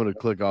right, I'm gonna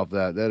click off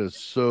that. That is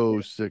so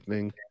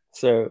sickening.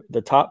 So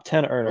the top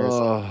 10 earners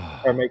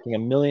are making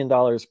 $1 million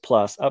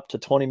plus, up to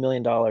 $20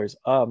 million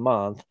a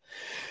month.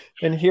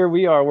 And here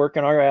we are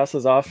working our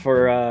asses off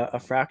for a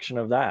fraction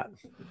of that.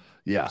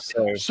 Yeah.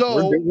 So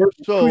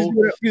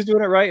who's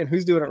doing it right and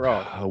who's doing it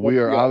wrong? We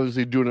are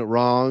obviously doing it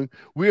wrong.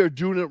 We are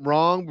doing it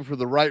wrong, but for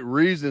the right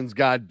reasons.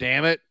 God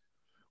damn it!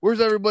 Where's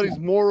everybody's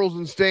morals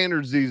and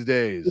standards these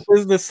days?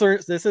 This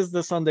is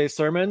the Sunday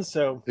sermon.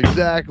 So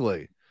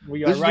exactly.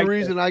 This is right the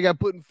reason I got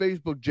put in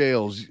Facebook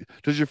jails.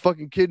 Does your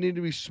fucking kid need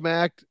to be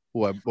smacked?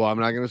 Well, I'm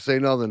not going to say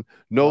nothing.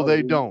 No,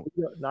 they don't.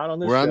 Not on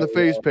this. We're on the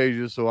face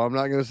pages, so I'm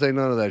not going to say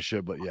none of that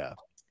shit. But yeah,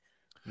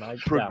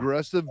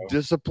 progressive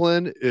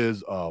discipline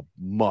is a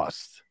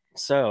must.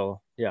 So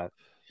yeah,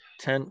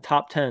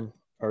 top 10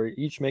 are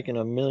each making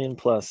 $1 million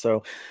plus.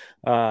 So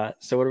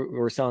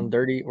we're selling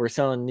we're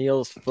selling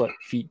Neil's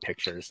feet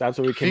pictures. That's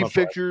what we came up with.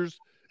 Pictures.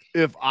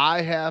 If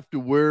I have to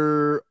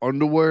wear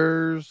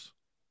underwears,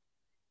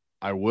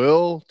 I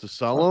will to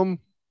sell them.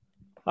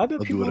 I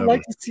bet people would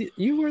like to see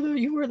you wear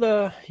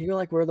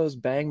those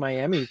Bang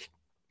Miami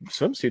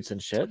swimsuits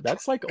and shit.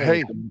 That's like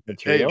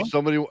material.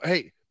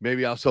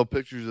 Maybe I'll sell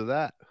pictures of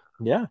that.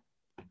 Yeah,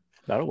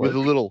 that'll work. With a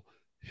little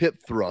hip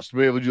thrust.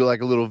 Maybe we'll do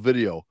like a little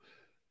video,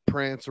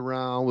 prance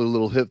around with a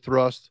little hip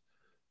thrust,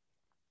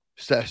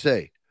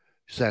 sachet,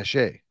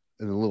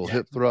 and a little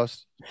hip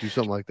thrust. Do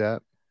something like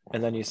that.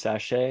 And then you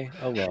sashay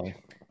away.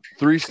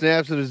 3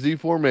 snaps in a Z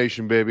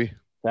formation, baby.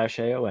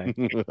 Sashay away.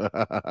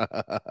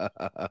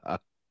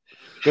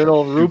 Good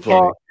old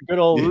RuPaul. Good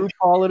old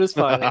RuPaul at his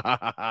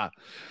finest.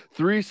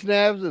 3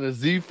 snaps in a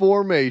Z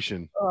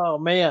formation. Oh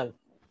man.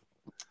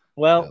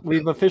 Well,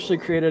 we've officially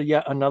created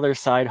yet another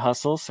side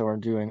hustle, so we're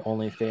doing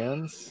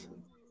OnlyFans.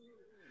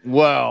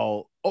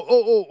 Well,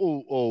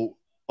 so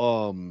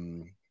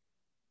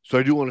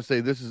I do want to say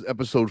this is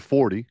episode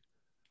 40.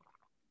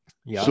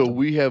 Yeah. So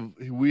we have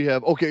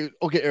okay,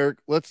 Eric,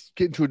 let's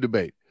get into a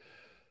debate.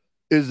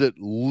 Is it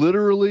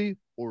literally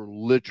or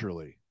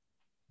literally?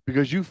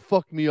 Because you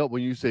fuck me up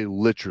when you say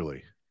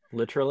literally.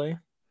 Literally?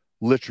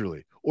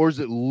 Literally. Or is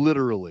it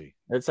literally?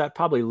 It's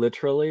probably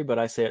literally, but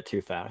I say it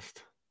too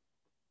fast.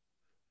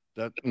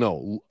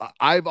 No,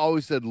 I've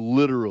always said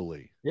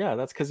literally. Yeah,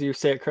 that's because you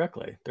say it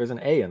correctly. There's an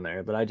A in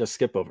there, but I just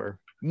skip over.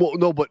 Well,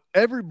 no, but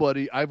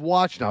everybody I've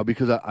watched now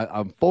because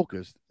I'm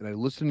focused and I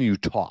listen to you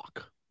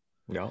talk.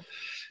 Yeah.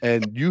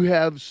 And you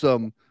have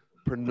some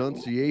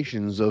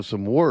pronunciations of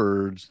some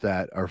words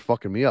that are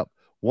fucking me up.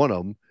 One of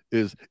them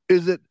is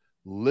it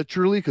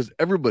literally? Because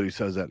everybody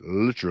says that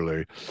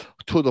literally.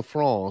 Tour de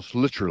France,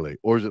 literally.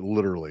 Or is it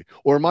literally?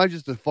 Or am I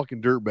just a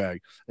fucking dirtbag?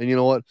 And you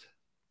know what?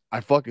 I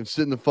fucking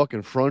sit in the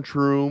fucking front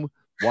room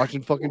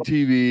watching fucking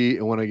TV,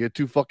 and when I get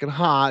too fucking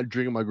hot,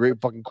 drinking my great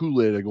fucking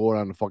Kool-Aid, I go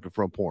around the fucking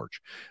front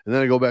porch. And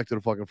then I go back to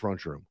the fucking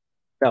front room.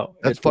 No,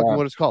 That's fucking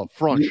what it's called.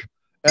 Frunch. you-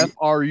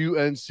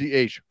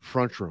 Frunch.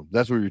 Front room.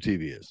 That's where your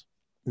TV is.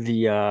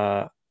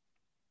 the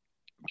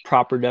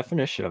proper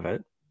definition of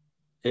it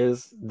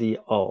is the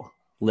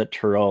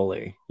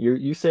literally.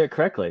 You say it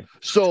correctly.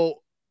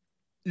 So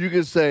you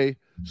can say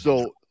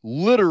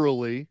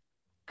literally,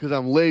 because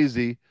I'm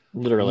lazy.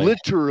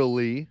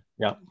 Literally.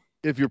 Yeah.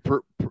 If you're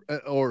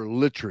or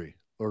literally,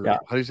 or yeah.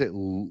 how do you say it?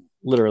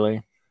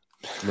 Literally.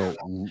 No.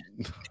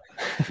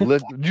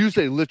 You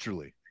say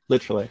literally.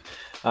 Literally.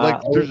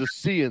 Like there's a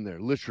C in there.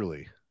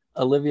 Literally.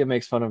 Olivia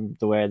makes fun of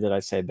the way that I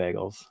say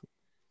bagels.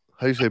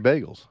 How do you say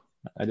bagels?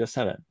 I just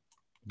said it.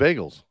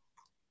 Bagels.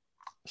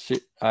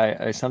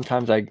 I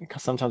sometimes I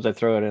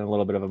throw it in a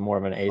little bit of a more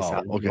of an A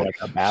sound. Okay. Like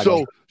a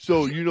bagel.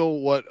 So you know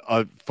what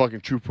a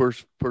fucking true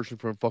person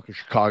from fucking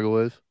Chicago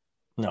is?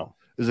 No.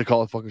 Is it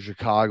called fucking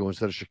Chicago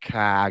instead of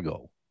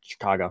Chicago?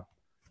 Chicago.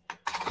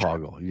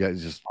 You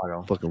guys just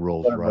Chicago. fucking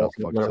roll right off.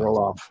 Let it roll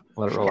off.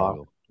 Let it roll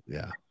off.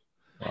 Yeah.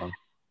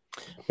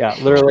 Yeah,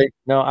 literally.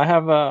 No, I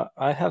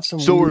have some.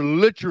 So we're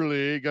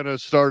literally gonna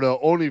start a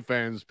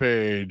OnlyFans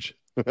page.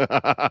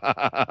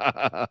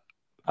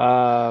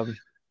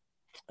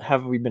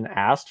 Have we been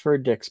asked for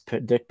dick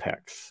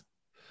pics?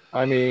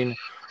 I mean,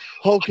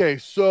 okay.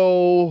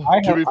 So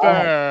to be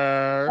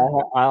fair,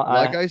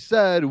 like I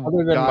said,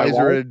 guys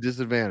are at a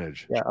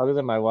disadvantage. Yeah, other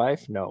than my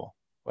wife, no.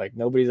 Like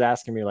nobody's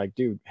asking me, like,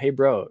 dude, hey,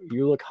 bro,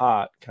 you look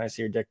hot. Can I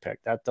see your dick pic?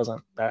 That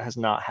has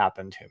not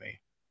happened to me.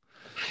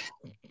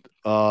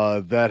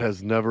 That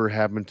has never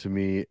happened to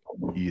me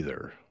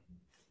either.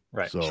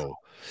 Right. So,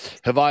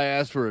 have I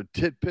asked for a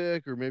tit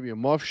pic or maybe a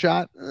muff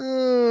shot?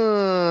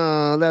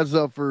 That's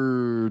up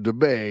for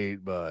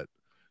debate, but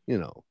you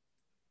know.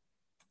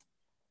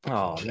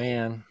 Oh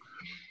man.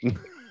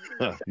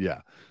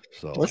 Yeah.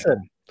 So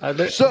listen. Have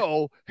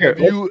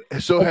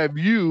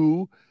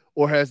you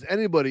or has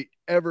anybody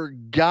ever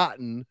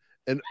gotten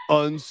an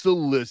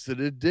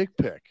unsolicited dick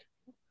pic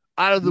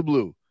out of the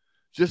blue?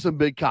 Just some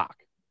big cock.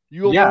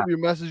 You open up your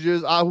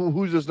messages.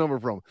 Who's this number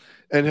from?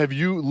 And have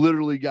you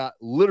literally got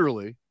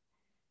an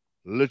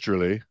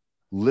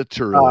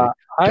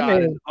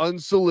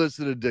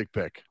unsolicited dick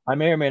pic? I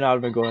may or may not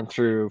have been going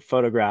through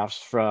photographs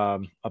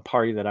from a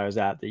party that I was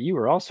at that you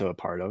were also a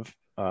part of.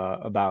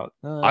 I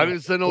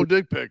didn't send no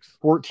dick pics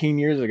 14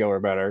 years ago or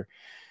better.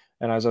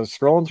 And as I was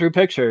scrolling through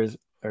pictures,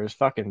 there's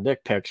fucking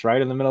dick pics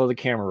right in the middle of the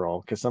camera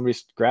roll because somebody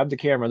grabbed the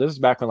camera. This is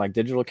back when like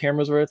digital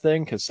cameras were a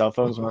thing because cell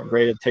phones weren't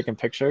great at taking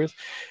pictures.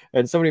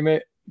 And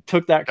somebody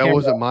took that camera. That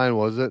wasn't mine,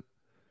 was it?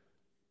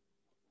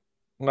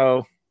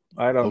 No,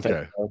 I don't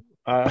think so.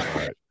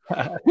 Right.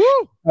 I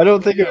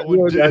don't think it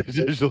was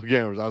digital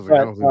cameras. I was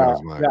like, I don't think that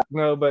was mine. Yeah,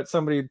 no, but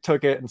somebody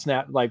took it and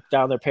snapped like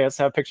down their pants,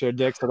 have a picture of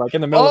dicks, so like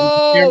in the middle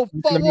of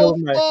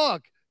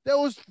fuck. That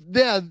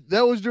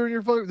was during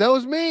your phone. That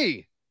was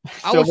me.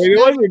 I was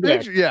snapping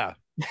picture. Yeah.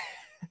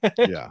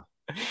 Yeah.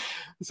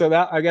 So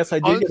that I guess I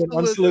did get an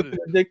unsolicited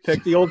dick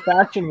pic the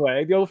old-fashioned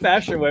way. The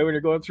old-fashioned way when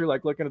you're going through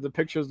like looking at the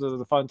pictures of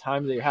the fun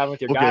times that you're having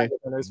with your guys.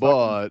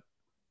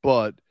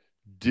 But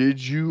did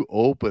you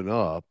open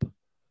up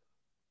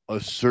a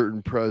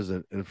certain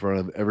present in front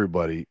of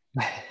everybody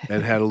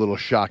and had a little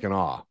shock and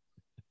awe?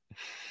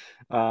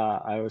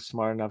 I was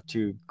smart enough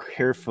to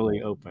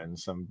carefully open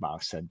some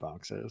said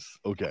boxes.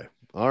 Okay.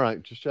 All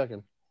right. Just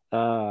checking.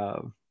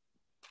 Well,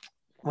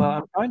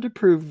 I'm trying to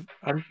prove.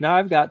 Now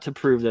I've got to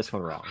prove this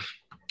one wrong.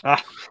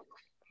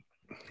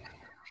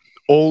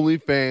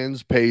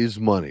 OnlyFans pays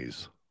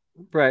monies.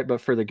 Right,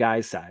 but for the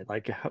guy's side,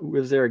 like,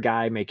 was there a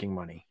guy making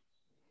money?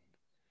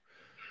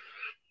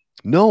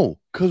 No,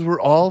 because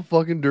we're all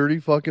fucking dirty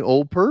fucking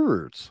old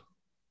perverts.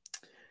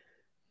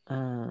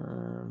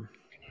 And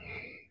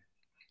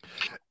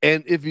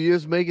if he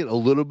is making a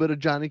little bit of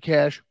Johnny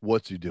Cash,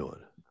 what's he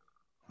doing?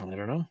 I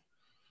don't know.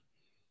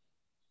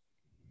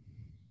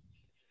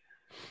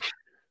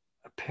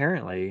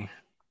 Apparently.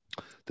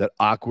 That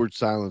awkward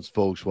silence,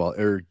 folks, while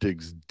Eric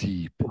digs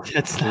deep.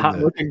 It's not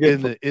looking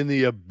good in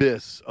the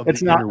abyss of the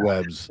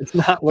interwebs. It's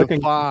not looking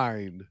to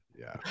find.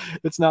 Yeah.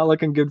 It's not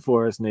looking good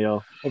for us,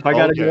 Neil. If I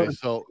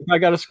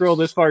gotta scroll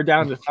this far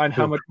down to find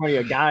how much money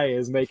a guy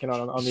is making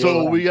on the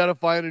so we gotta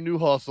find a new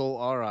hustle.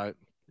 All right.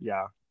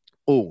 Yeah.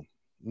 Oh,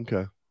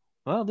 okay.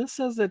 Well, this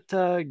says that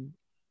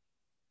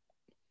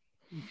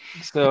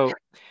so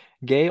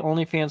gay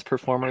OnlyFans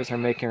performers are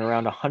making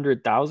around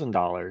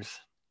 $100,000.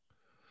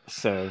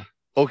 So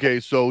okay,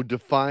 so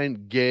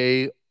define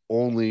gay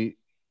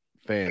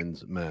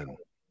OnlyFans men.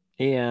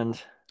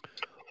 And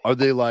are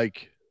they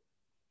like,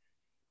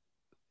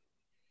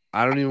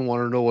 I don't even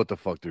want to know what the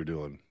fuck they're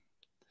doing.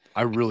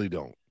 I really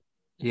don't.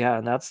 Yeah,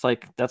 and that's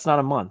not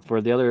a month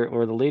where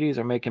the ladies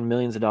are making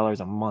millions of dollars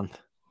a month.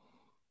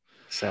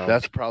 So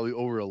that's probably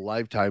over a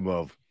lifetime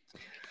of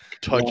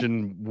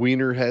touching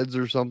wiener heads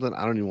or something.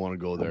 I don't even want to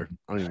go there.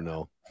 I don't even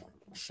know.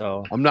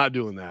 So I'm not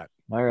doing that.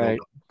 all right,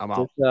 nope, I'm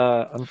out.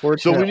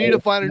 Unfortunately, So we need to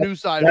find a new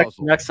side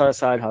hustle. Next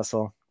side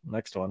hustle.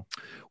 Next one.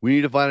 We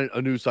need to find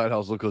a new side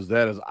hustle because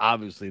that is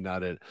obviously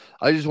not it.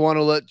 I just want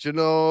to let you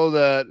know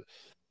that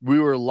we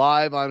were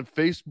live on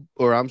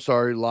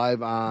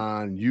live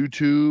on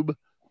YouTube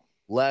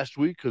last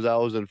week because I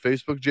was in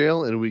Facebook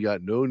jail and we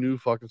got no new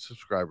fucking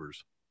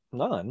subscribers.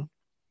 None.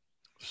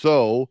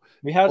 So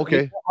we had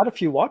a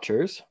few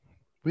watchers.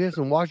 We had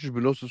some watchers,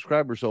 but no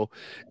subscribers. So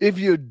if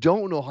you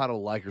don't know how to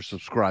like or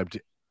subscribe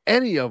to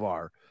any of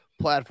our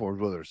platforms,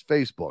 whether it's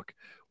Facebook,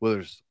 whether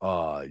it's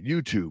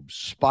YouTube,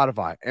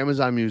 Spotify,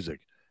 Amazon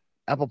Music,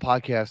 Apple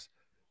Podcasts,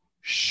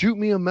 shoot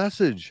me a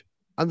message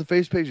on the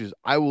face pages.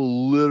 I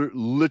will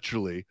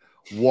literally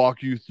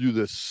walk you through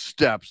the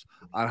steps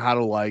on how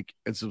to like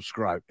and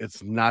subscribe.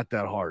 It's not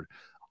that hard.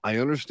 I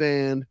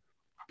understand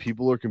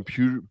people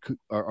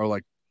are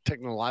like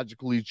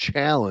technologically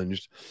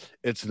challenged.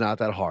 It's not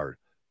that hard.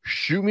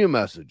 Shoot me a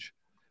message.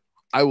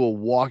 I will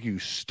walk you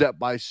step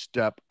by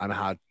step on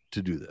how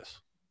to do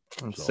this.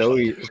 It's so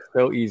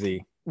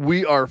easy.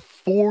 We are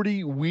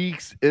 40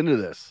 weeks into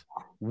this.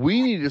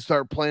 We need to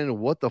start planning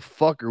what the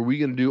fuck are we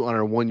going to do on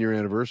our 1-year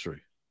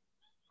anniversary?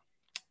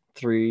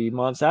 3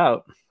 months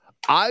out.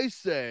 I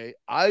say,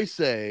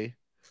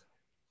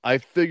 I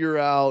figure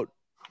out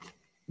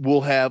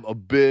we'll have a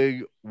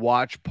big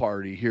watch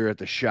party here at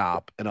the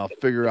shop, and I'll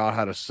figure out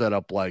how to set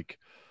up like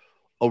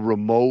a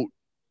remote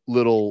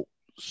little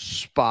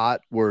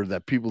spot where the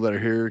people that are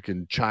here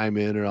can chime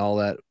in and all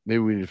that. Maybe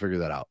we need to figure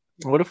that out.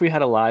 What if we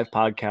had a live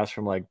podcast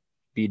from like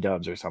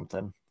B-Dubs or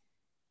something?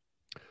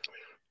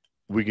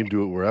 We can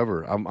do it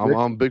wherever. I'm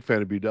a big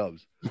fan of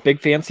B-Dubs.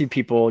 Big fancy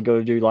people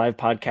go do live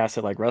podcasts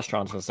at like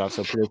restaurants and stuff,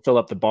 so people fill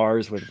up the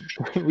bars with.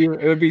 You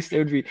would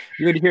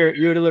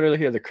literally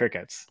hear the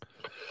crickets.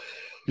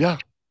 Yeah.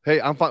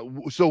 Hey, I'm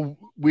fine. So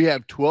we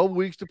have 12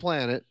 weeks to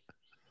plan it.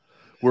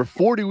 We're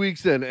 40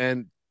 weeks in,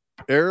 and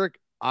Eric,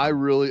 I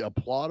really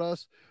applaud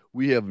us.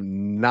 We have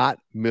not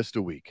missed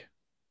a week.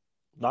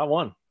 Not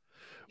one.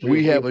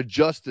 We have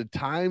adjusted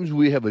times.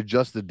 We have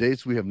adjusted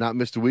dates. We have not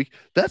missed a week.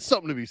 That's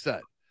something to be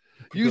said.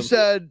 You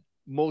said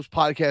most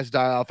podcasts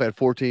die off at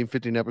 14,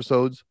 15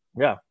 episodes.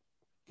 Yeah.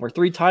 We're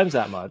 3 times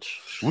that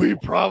much. We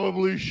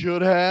probably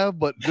should have,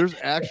 but there's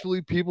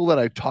actually people that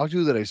I talk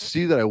to that I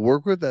see that I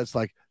work with that's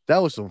like,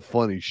 that was some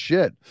funny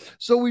shit.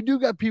 So we do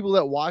got people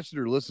that watch it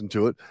or listen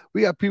to it.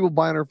 We got people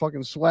buying our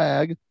fucking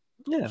swag.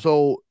 Yeah.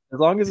 So as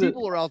long as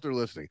people are out there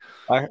listening.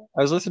 I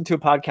was listening to a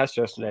podcast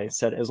yesterday. It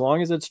said, as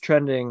long as it's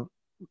trending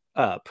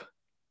up,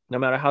 no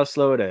matter how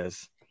slow it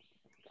is,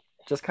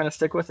 just kind of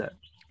stick with it.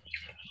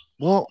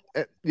 Well,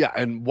 yeah,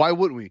 and why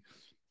wouldn't we?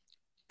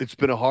 It's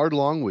been a hard,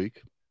 long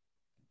week.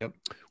 Yep.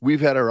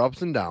 We've had our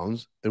ups and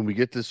downs, and we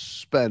get to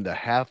spend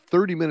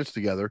 30 minutes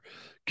together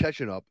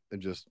catching up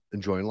and just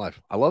enjoying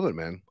life. I love it,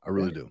 man. I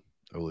really do.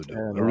 I really do.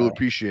 And I really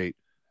appreciate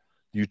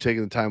you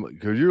taking the time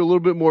because you're a little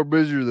bit more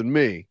busier than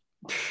me.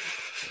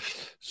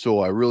 So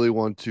I really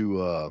want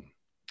to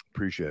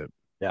appreciate it.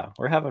 Yeah,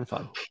 we're having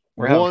fun.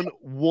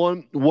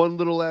 One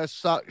little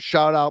last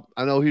shout out.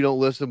 I know he don't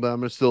listen, but I'm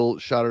gonna still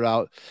shout it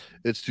out.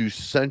 It's to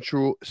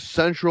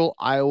Central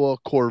Iowa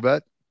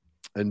Corvette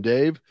and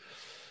Dave.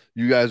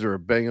 You guys are a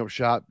bang up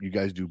shop. You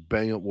guys do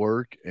bang up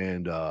work,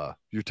 and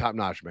you're top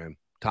notch, man.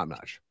 Top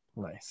notch.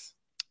 Nice.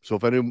 So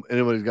if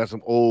anybody's got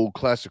some old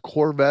classic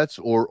Corvettes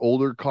or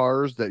older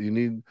cars that you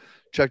need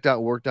checked out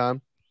and worked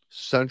on,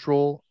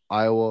 Central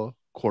Iowa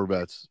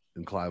Corvettes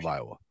in Clive,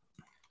 Iowa.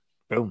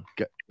 Boom.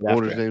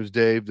 Owner's name's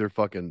Dave. They're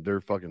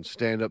fucking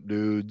stand-up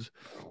dudes,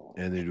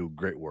 and they do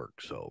great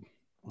work. So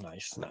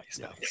nice.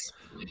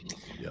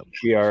 Yep.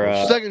 We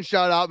are second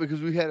shout out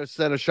because we had to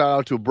send a shout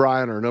out to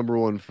Brian, our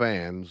 #1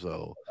 fan.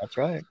 So that's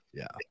right.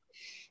 Yeah.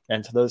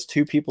 And to those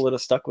 2 people that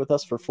have stuck with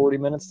us for 40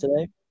 minutes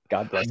today,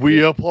 God bless you.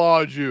 We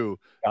applaud you.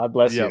 God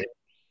bless you.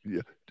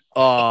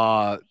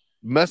 Yeah.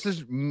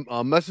 Message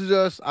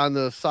us on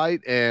the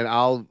site, and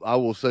I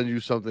will send you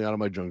something out of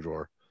my junk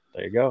drawer.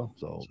 There you go.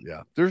 So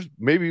yeah, there's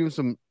maybe even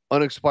some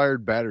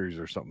unexpired batteries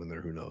or something in there.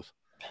 Who knows?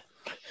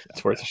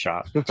 It's worth a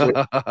shot.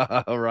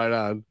 Right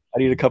on. I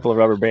need a couple of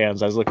rubber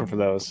bands. I was looking for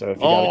those. So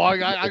I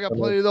got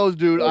plenty of those,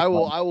 dude. I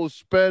will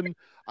spend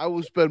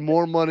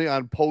more money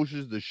on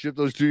postage to ship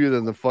those to you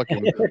than the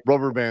fucking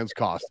rubber bands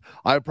cost.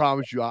 I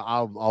promise you,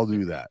 I'll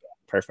do that.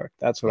 Perfect.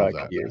 That's what I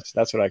could use.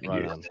 That's what I could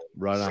use.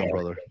 Right on,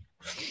 brother.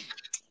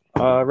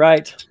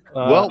 Right.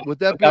 Well, with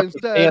that being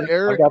said,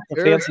 Eric,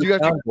 do you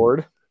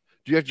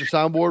got your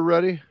soundboard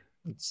ready?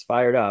 It's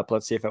fired up.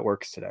 Let's see if it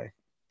works today.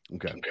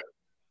 Okay.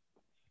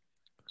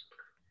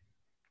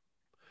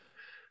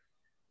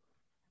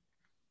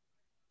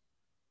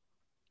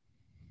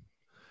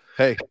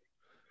 Hey,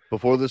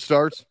 before this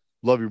starts,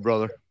 love you,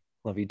 brother.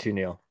 Love you too,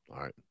 Neil.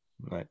 All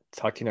right.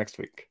 Talk to you next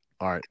week.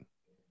 All right.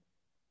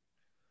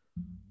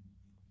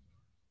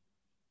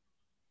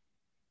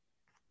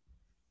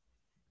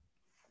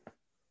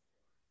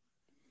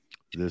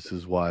 This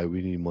is why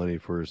we need money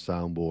for a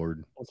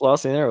soundboard. It's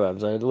lost in the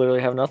interwebs. I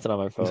literally have nothing on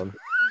my phone.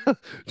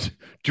 Do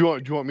you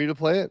want me to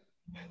play it?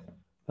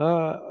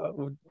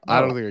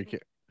 I don't think I can.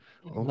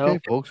 Okay, No.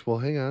 folks. Well,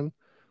 hang on.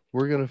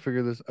 We're gonna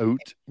figure this out.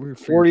 We're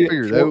 40,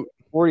 figure it out.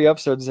 40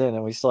 episodes in,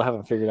 and we still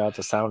haven't figured out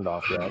the sound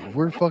off yet.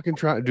 We're fucking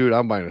trying, dude.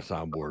 I'm buying a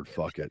soundboard.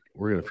 Fuck it.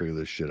 We're gonna figure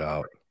this shit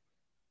out.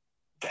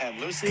 And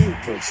Lucy,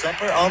 put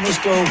supper on the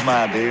stove,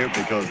 my dear,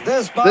 because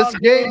this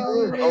game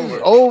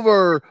is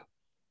over.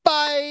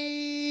 Bye.